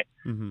motions, right?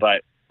 Mhm.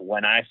 But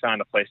when I found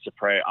a place to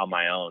pray on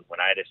my own, when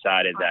I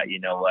decided that, you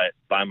know what,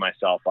 by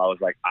myself, I was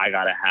like, I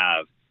got to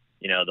have,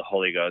 you know, the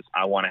Holy Ghost.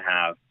 I want to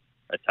have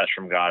a touch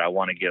from God. I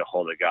want to get a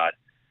hold of God.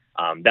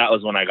 That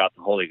was when I got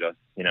the Holy Ghost.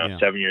 You know, Yeah.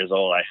 7 years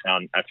old, I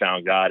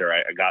found God, or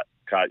I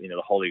got, you know,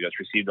 the Holy Ghost,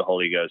 received the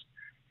Holy Ghost.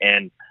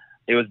 And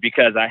it was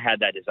because I had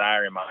that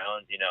desire in my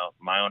own, you know,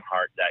 my own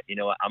heart that, you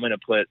know what, I'm going to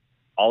put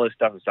all this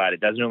stuff aside. It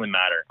doesn't really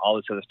matter. All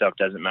this other stuff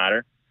doesn't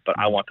matter, but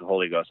I want the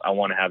Holy Ghost. I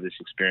want to have this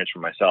experience for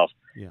myself.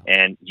 Yeah.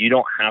 And you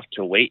don't have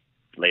to wait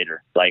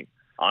later. Like,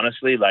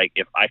 honestly, like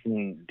if I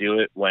can do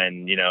it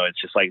when, you know, it's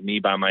just like me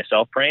by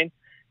myself praying,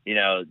 you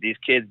know, these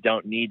kids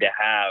don't need to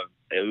have,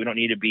 we don't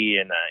need to be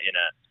in a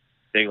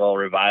big old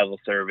revival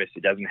service.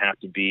 It doesn't have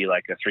to be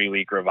like a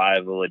 3-week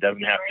revival. It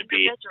doesn't have to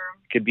be,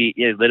 could be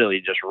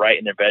literally just right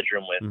in their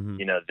bedroom with, Mhm.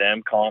 you know,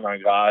 them calling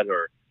on God,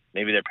 or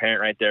maybe their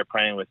parent right there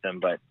praying with them,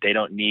 but they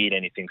don't need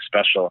anything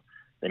special.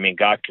 I mean,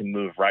 God can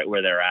move right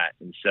where they're at.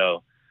 And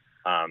so,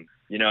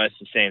 you know, it's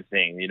the same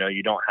thing, you know,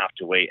 you don't have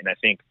to wait. And I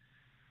think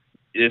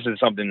this is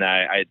something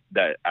that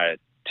I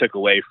took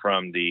away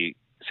from the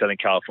Southern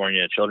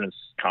California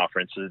Children's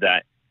Conference, is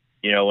that,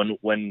 you know,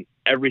 when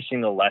every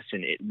single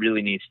lesson, it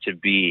really needs to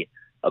be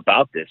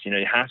about this. You know,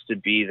 it has to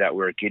be that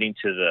we're getting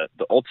to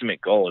the ultimate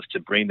goal is to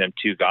bring them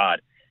to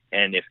God.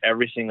 And if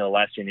every single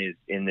lesson is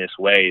in this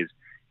way,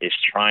 is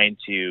trying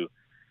to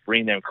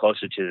bring them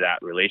closer to that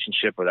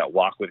relationship or that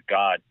walk with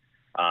God,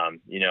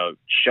 you know,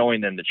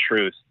 showing them the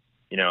truth,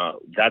 you know,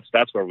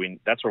 that's where we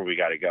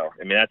got to go.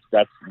 I mean,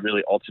 that's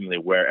really ultimately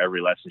where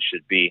every lesson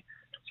should be.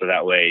 So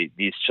that way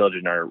these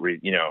children are,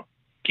 you know,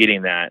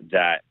 getting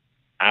that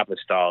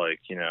apostolic,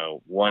 you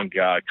know, one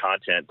God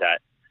content,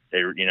 that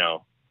they're, you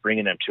know,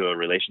 bringing them to a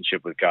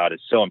relationship with God is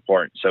so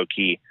important, so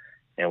key.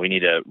 And we need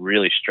to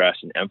really stress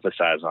and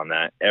emphasize on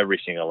that every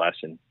single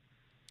lesson.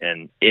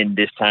 And in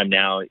this time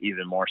now,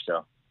 even more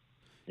so.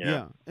 You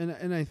know? Yeah.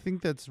 And I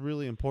think that's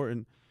really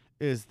important,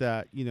 is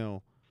that, you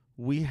know,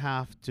 we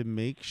have to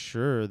make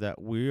sure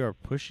that we are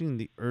pushing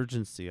the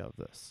urgency of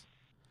this,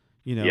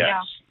 you know?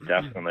 Yes,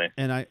 definitely.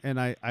 And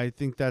I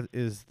think that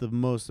is the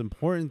most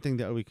important thing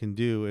that we can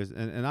do is,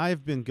 and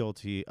I've been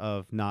guilty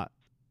of not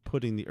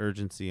putting the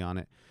urgency on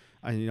it.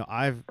 You know,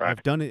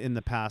 I've done it in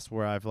the past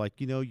where I've like,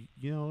 you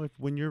know, if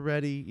when you're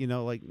ready, you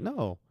know, like,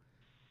 no,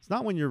 it's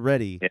not when you're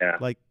ready. Yeah.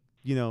 Like,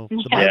 you know, the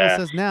Yeah. Bible Yeah.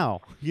 says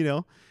now, you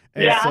know?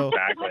 And Yeah. so,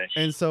 Exactly.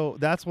 and so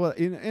that's what,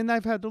 and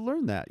I've had to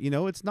learn that, you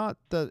know, it's not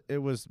that it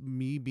was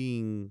me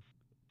being,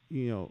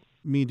 you know,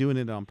 me doing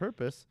it on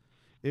purpose.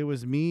 It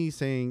was me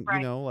saying, you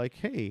Right. know, like,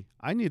 hey,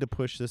 I need to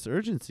push this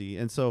urgency.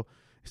 And so,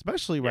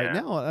 especially right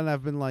Yeah. now, and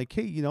I've been like,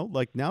 hey, you know,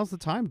 like, now's the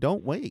time.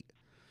 Don't wait,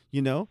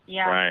 you know?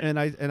 Yeah. Right. And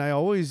I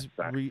always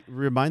Exactly.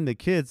 remind the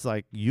kids,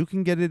 like, you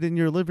can get it in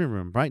your living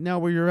room right now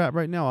where you're at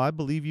right now. I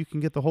believe you can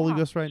get the Holy Yeah.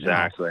 Ghost right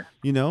Exactly. now,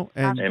 you know?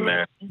 And, Absolutely.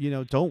 Amen. you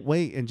know, don't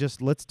wait, and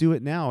just let's do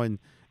it now. And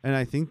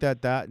I think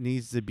that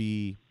needs to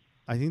be,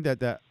 I think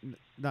that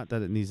not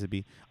that it needs to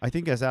be, I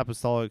think as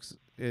apostolics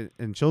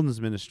and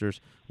children's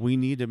ministers, we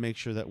need to make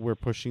sure that we're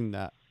pushing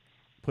that,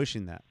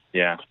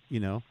 Yeah. you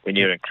know? We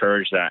need to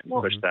encourage that and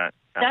Well, push that.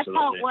 That's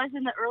Absolutely. how it was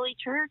in the early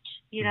church.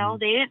 You know, Mhm.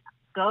 they didn't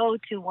go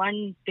to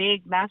one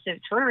big,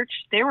 massive church.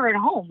 They were in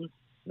homes.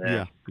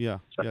 Yeah,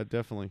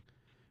 definitely.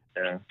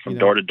 Yeah. From You know.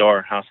 door to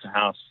door, house to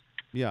house.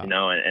 Yeah. You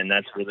know, and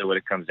that's really what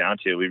it comes down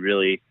to.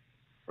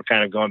 We're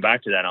kind of going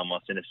back to that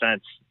almost in a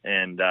sense.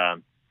 And,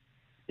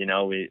 you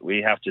know,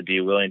 we have to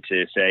be willing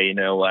to say, you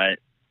know what,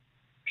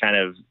 kind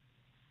of,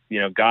 you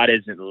know, God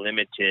isn't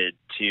limited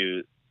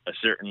to a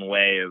certain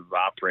way of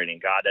operating.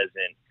 God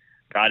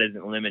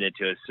isn't limited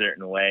to a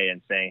certain way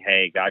and saying,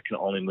 hey, God can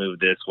only move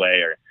this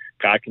way, or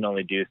God can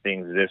only do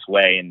things this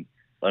way. And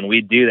when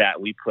we do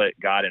that, we put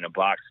God in a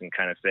box and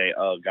kind of say,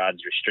 oh,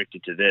 God's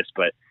restricted to this.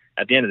 But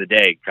at the end of the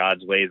day,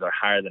 God's ways are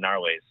higher than our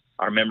ways.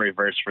 Our memory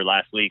verse for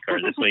last week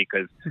or this week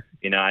was,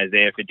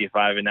 Isaiah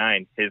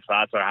 55:9, his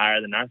thoughts are higher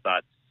than our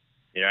thoughts,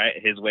 right?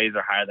 His ways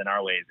are higher than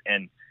our ways.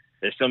 And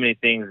there's so many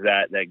things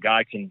that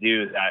God can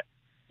do that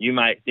you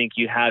might think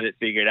you have it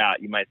figured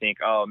out. You might think,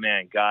 oh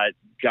man, God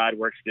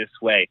works this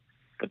way.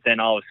 But then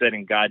all of a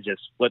sudden God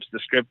just flips the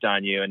script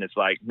on you. And it's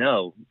like,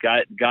 no,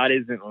 God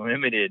isn't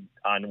limited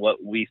on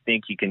what we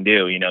think he can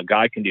do.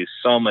 God can do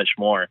so much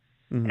more.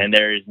 Mm-hmm. And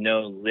there is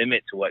no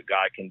limit to what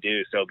God can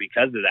do. So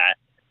because of that,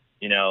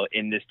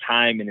 in this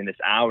time and in this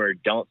hour,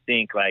 don't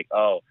think like,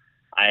 oh,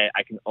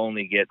 I can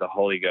only get the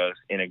Holy Ghost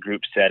in a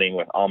group setting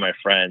with all my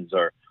friends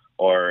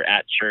or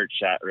at church,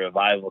 at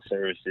revival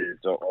services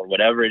or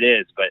whatever it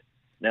is. But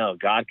no,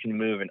 God can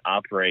move and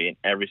operate in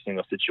every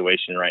single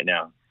situation right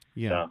now.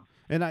 Yeah. So.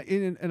 And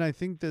I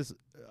think this,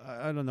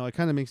 I don't know, it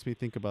kind of makes me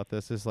think about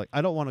this. Is like,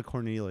 I don't want a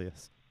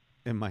Cornelius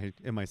in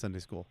my Sunday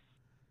school.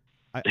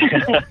 I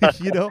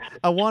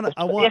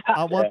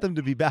want them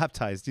to be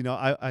baptized.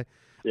 I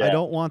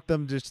don't want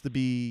them just to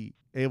be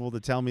able to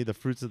tell me the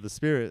fruits of the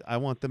Spirit. I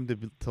want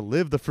them to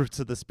live the fruits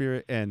of the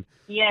Spirit and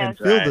feel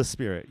the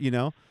Spirit.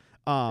 And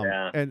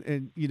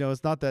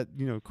it's not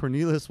that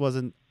Cornelius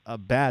wasn't a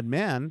bad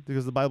man,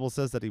 because the Bible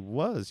says that he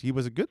was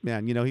a good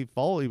man. He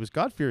was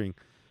God-fearing,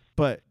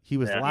 but he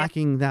was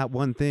lacking that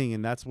one thing.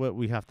 And that's what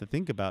we have to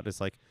think about.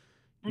 It's like,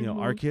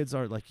 our kids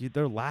are like,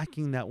 they're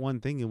lacking that one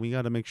thing, and we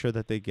got to make sure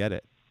that they get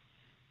it.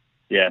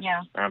 Yes,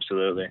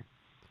 absolutely.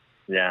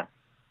 Yeah.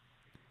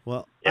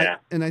 Well, I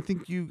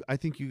think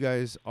you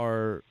guys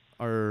are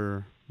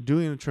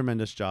doing a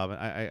tremendous job.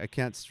 I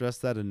can't stress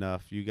that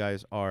enough. You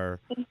guys are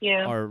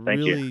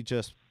really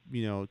just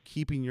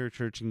keeping your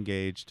church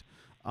engaged,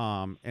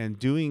 and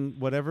doing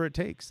whatever it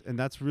takes. And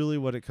that's really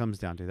what it comes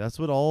down to. That's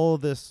what all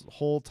this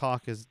whole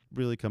talk is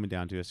really coming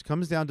down to. It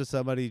comes down to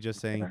somebody just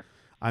saying,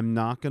 I'm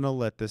not going to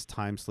let this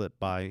time slip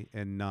by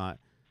and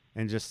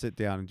just sit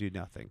down and do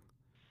nothing.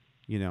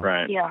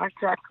 Right. Yeah,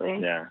 exactly.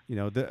 Yeah.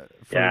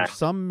 For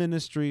some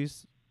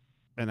ministries,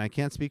 and I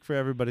can't speak for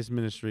everybody's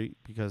ministry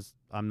because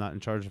I'm not in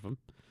charge of them,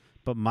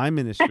 but my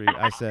ministry,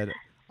 I said,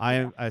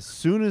 as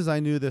soon as I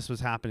knew this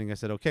was happening, I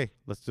said, okay,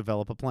 let's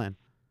develop a plan.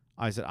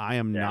 I said, I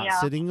am not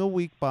sitting a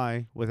week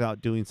by without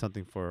doing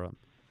something for them.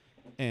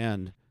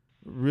 And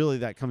really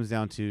that comes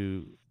down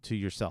to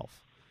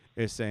yourself,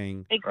 is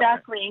saying,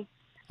 exactly.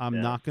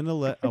 I'm not going to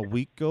let a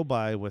week go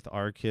by with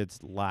our kids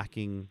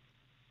lacking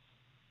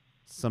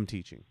some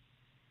teaching.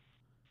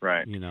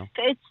 Right.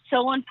 It's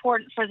so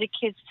important for the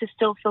kids to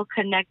still feel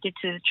connected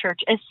to the church,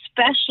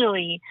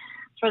 especially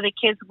for the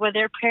kids where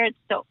their parents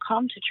don't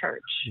come to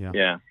church.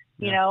 Yeah.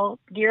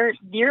 You're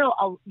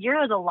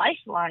the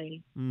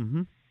lifeline.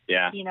 Mm-hmm.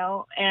 Yeah.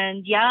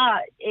 And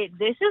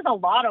this is a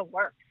lot of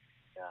work.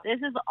 Yeah.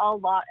 This is a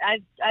lot.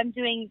 I'm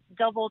doing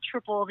double,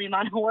 triple the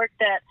amount of work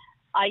that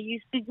I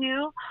used to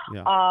do.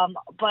 Yeah.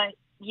 But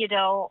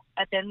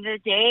at the end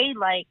of the day,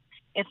 like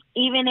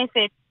even if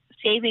it's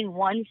saving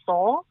one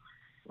soul,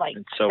 like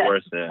it's so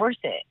worth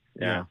it.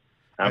 Yeah.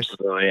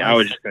 Absolutely. I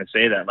was just going to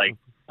say that, like,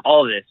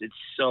 all of this, it's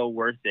so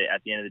worth it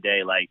at the end of the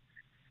day. Like,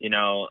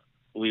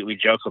 we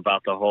joke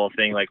about the whole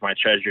thing, like my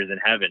treasures in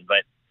heaven,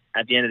 but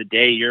at the end of the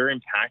day, you're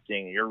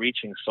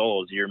reaching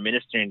souls, you're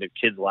ministering to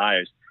kids'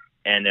 lives.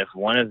 And if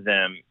one of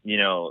them,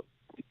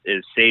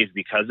 is saved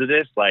because of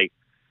this, like,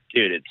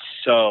 dude, it's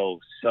so,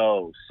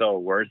 so, so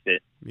worth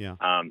it. Yeah.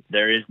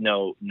 There is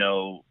no,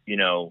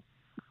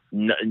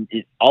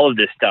 all of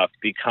this stuff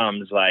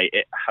becomes like,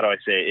 how do I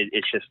say it?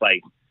 It's just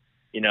like,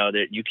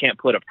 that you can't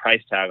put a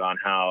price tag on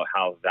how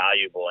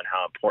valuable and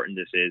how important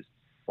this is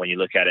when you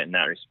look at it in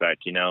that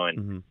respect, and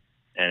mm-hmm.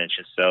 and it's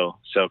just so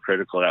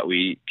critical that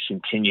we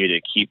continue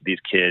to keep these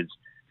kids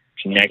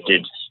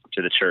connected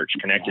to the church,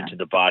 connected to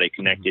the body,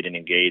 connected and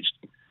engaged,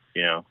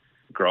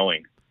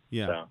 growing.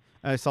 Yeah. So.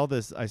 I saw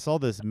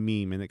this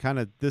meme, and it kind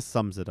of, this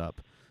sums it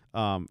up.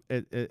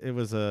 It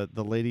was the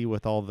lady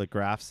with all the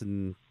graphs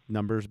and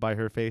numbers by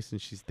her face, and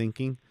she's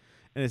thinking,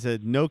 and it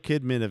said, no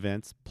KidMin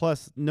events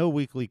plus no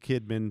weekly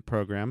KidMin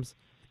programs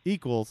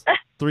equals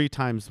 3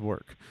 times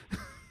work.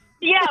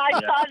 Yeah, I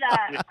saw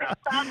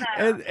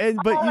that.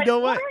 But you know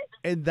what?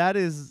 And that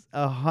is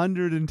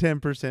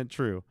 110%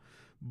 true.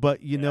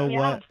 But you know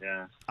what?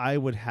 Yeah. I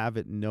would have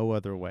it no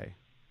other way.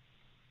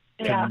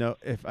 Yeah.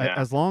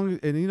 As long,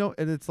 and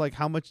and it's like,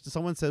 how much,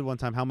 someone said one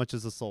time, how much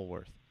is a soul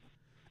worth?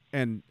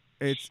 And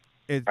it's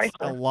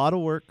a lot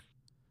of work.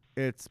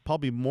 It's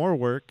probably more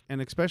work,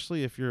 and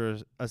especially if you're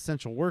an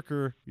essential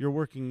worker, you're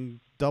working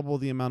double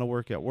the amount of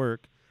work at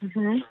work,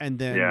 mm-hmm. and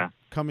then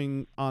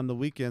coming on the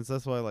weekends.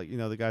 That's why, like,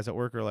 the guys at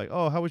work are like,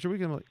 "Oh, how was your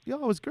weekend?" I'm like, "Yeah,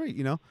 it was great."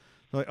 They're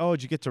like, "Oh,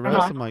 did you get to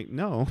rest?" I'm like,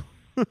 "No,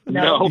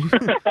 no,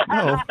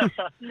 no."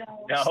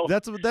 No.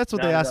 That's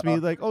what they asked me.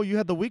 Like, "Oh, you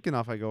had the weekend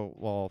off?" I go,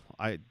 "Well,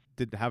 I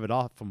didn't have it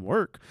off from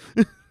work."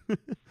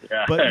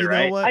 Yeah, But you know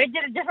right? what? I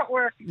did a different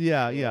work.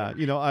 Yeah.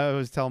 You know, I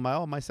always tell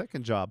my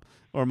second job,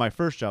 or my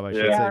first job, I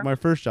should Yeah. say. My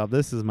first job.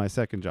 This is my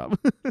second job.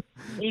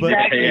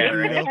 Exactly. Yeah,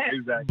 you know,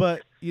 exactly.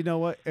 but you know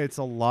what? It's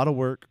a lot of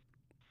work.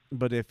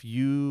 But if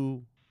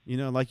you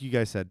know, like you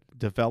guys said,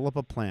 develop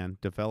a plan,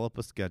 develop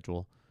a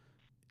schedule,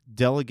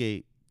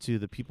 delegate to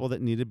the people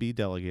that need to be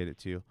delegated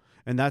to.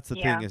 And that's the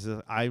Yeah. thing is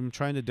that I'm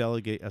trying to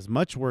delegate as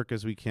much work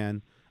as we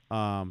can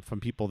from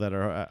people that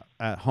are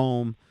at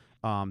home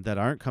that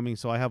aren't coming.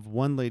 So I have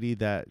one lady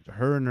that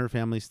her and her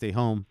family stay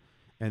home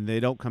and they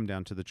don't come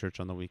down to the church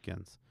on the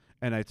weekends.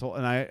 And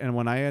and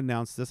when I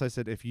announced this, I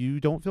said, if you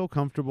don't feel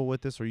comfortable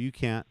with this or you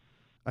can't,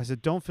 I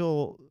said, don't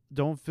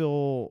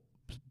feel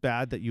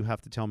bad that you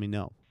have to tell me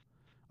no.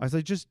 I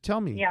said, just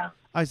tell me. Yeah.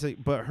 I say,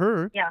 but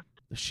her, Yeah.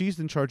 she's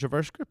in charge of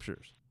our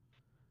scriptures.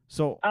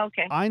 So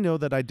Okay. I know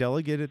that I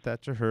delegated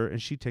that to her,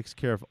 and she takes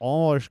care of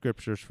all our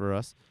scriptures for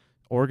us,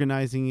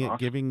 organizing it, Awesome.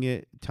 giving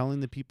it,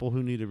 telling the people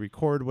who need to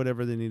record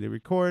whatever they need to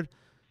record.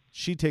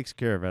 She takes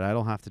care of it. I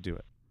don't have to do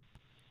it.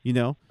 You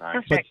know? Nice.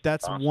 Perfect. But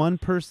that's Awesome. one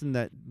person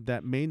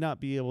that may not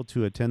be able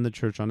to attend the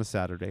church on a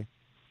Saturday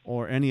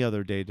or any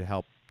other day to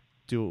help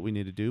do what we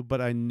need to do. But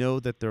I know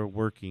that they're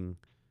working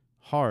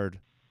hard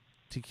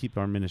to keep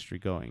our ministry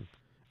going.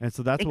 And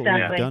so that's what we've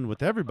Exactly. done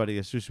with everybody.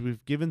 It's just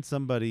we've given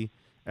somebody,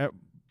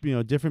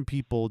 different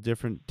people,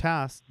 different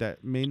tasks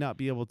that may not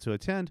be able to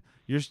attend.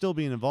 You're still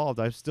being involved.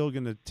 I'm still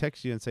going to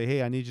text you and say,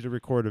 hey, I need you to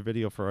record a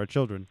video for our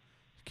children.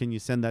 Can you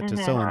send that to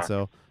Mhm.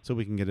 so-and-so so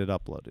we can get it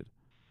uploaded?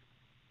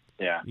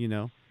 Yeah, You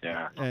know?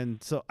 yeah,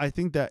 And so I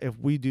think that if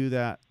we do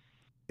that,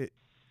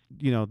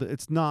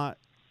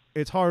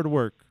 it's hard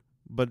work,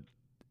 but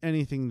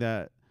anything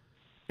that's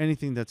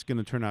going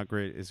to turn out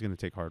great is going to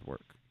take hard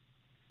work.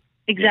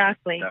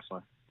 Exactly.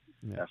 definitely,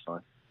 Yeah.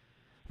 definitely.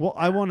 Well,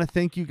 I want to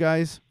thank you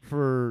guys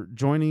for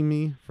joining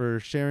me, for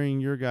sharing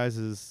your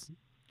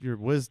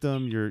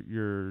wisdom,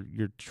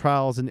 your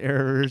trials and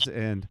errors,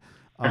 and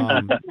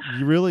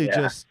you really Yeah.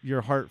 just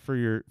your heart for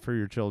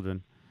your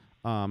children.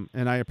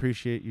 And I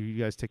appreciate you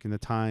guys taking the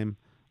time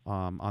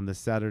on this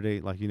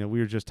Saturday. Like, we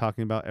were just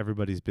talking about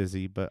everybody's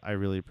busy, but I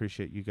really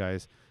appreciate you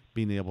guys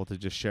being able to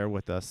just share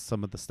with us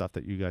some of the stuff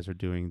that you guys are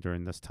doing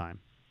during this time.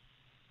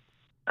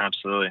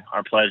 Absolutely,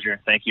 our pleasure.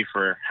 Thank you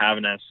for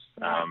having us.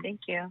 Thank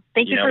you.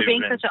 Thank you you know, for we've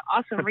being been- such an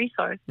awesome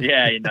resource.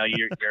 Yeah,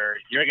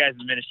 your guys'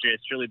 ministry has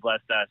truly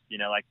blessed us.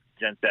 Like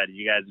Jen said,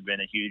 you guys have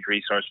been a huge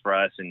resource for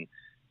us, and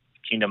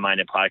Kingdom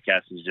Minded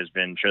Podcast has just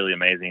been truly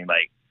amazing.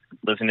 Like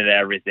listening to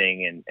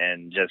everything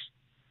and just,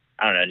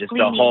 I don't know, just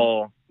Gleaning. the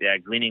whole,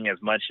 gleaning as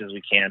much as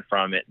we can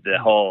from it. The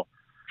whole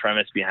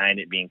premise behind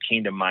it being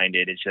kingdom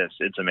minded.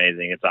 It's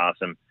amazing. It's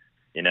awesome.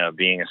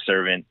 Being a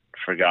servant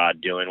for God,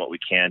 doing what we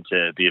can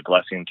to be a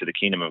blessing to the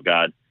kingdom of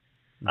God.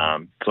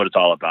 That's what it's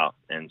all about.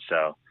 And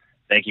so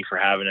thank you for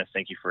having us.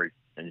 Thank you for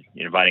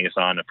inviting us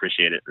on.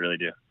 Appreciate it. Really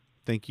do.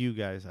 Thank you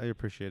guys. I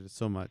appreciate it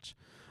so much.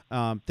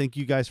 Thank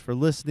you guys for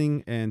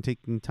listening and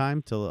taking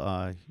time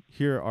to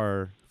hear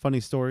our funny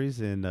stories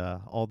and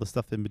all the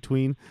stuff in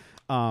between.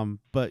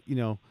 But,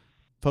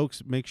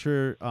 folks, make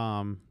sure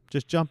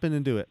just jump in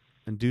and do it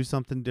and do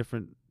something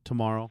different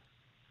tomorrow.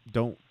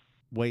 Don't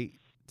wait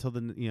till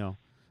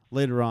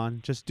later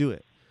on. Just do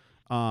it.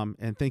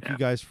 And thank you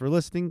guys for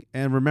listening.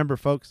 And remember,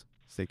 folks,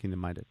 stay kingdom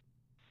minded.